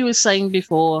know how you were saying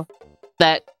before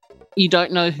that you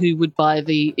don't know who would buy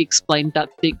the Explain Duck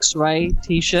Dicks Ray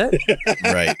t-shirt?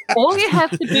 Right. All you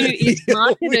have to do is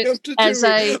market it as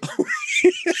a...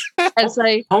 as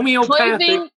a homeopathic.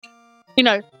 clothing. You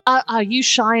know, are you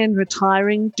shy and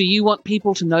retiring? Do you want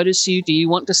people to notice you? Do you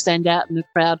want to stand out in the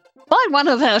crowd? Buy one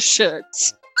of our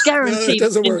shirts. Guaranteed. No, it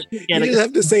doesn't work. You just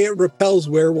have to say it repels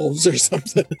werewolves or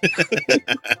something.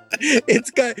 It's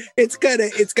got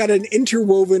an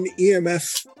interwoven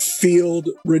EMF field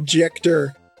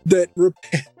rejector that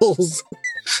repels.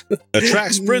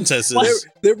 Attracts princesses.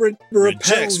 That rejects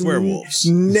repels werewolves.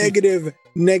 Negative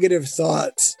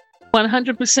thoughts.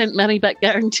 100% money back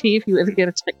guarantee if you ever get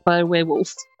attacked by a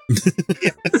werewolf.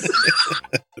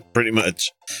 Pretty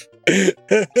much.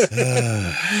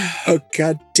 Oh,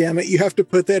 God damn it. You have to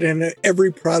put that in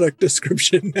every product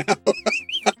description now.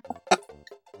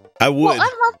 I would. Well,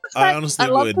 I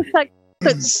love the fact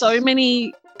that so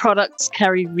many products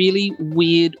carry really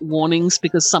weird warnings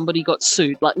because somebody got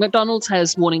sued. Like McDonald's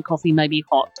has warning coffee may be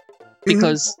hot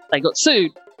because they got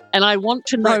sued. And I want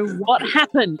to know what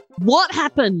happened. What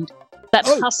happened that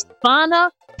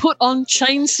Husqvarna put on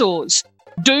chainsaws?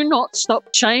 Do not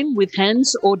stop chain with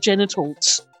hands or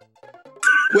genitals.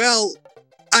 Well,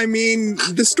 I mean,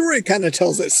 the story kind of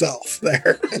tells itself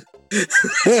there.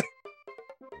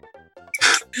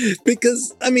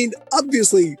 Because, I mean,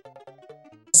 obviously,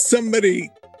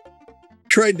 somebody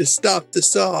tried to stop the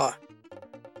saw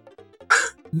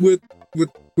with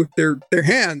their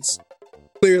hands,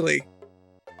 clearly.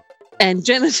 And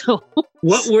genital.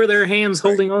 What were their hands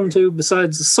holding on to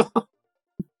besides the saw?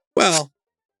 Well,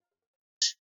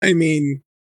 I mean,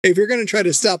 if you're going to try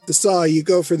to stop the saw, you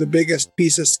go for the biggest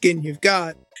piece of skin you've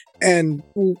got. And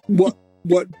what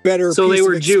better so piece they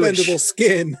were of expendable Jewish.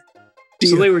 Skin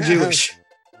So they were have? Jewish.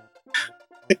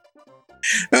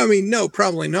 I mean, no,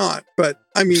 probably not. But,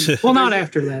 I mean... Well, not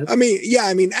after that. I mean, yeah,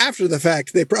 I mean, after the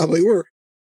fact, they probably were.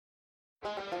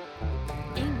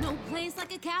 Ain't no place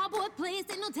like a cowboy place,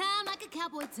 ain't no time like a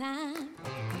cowboy time.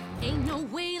 Ain't no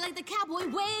way like the cowboy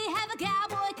way, have a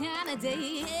cowboy kind of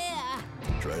day, yeah.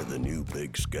 Try the new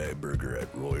Big Sky Burger at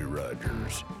Roy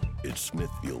Rogers. It's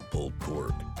Smithfield pulled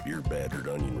pork, beer battered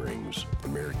onion rings,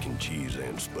 American cheese,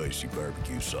 and spicy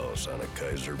barbecue sauce on a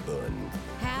Kaiser bun.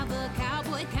 Have a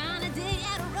cowboy kind of day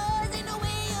at Roy's, ain't no way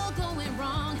you're going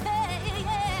wrong, hey,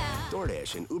 yeah.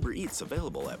 DoorDash and Uber Eats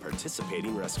available at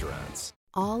participating restaurants.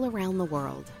 All around the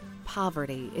world,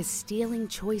 poverty is stealing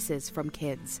choices from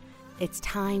kids. It's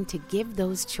time to give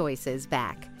those choices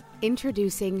back.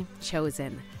 Introducing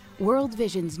Chosen, World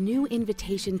Vision's new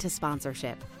invitation to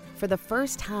sponsorship. For the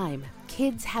first time,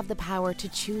 kids have the power to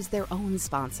choose their own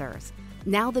sponsors.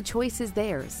 Now the choice is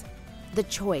theirs. The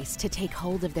choice to take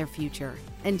hold of their future,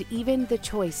 and even the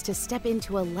choice to step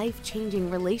into a life-changing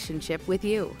relationship with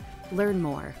you. Learn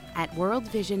more at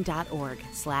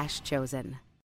worldvision.org/chosen.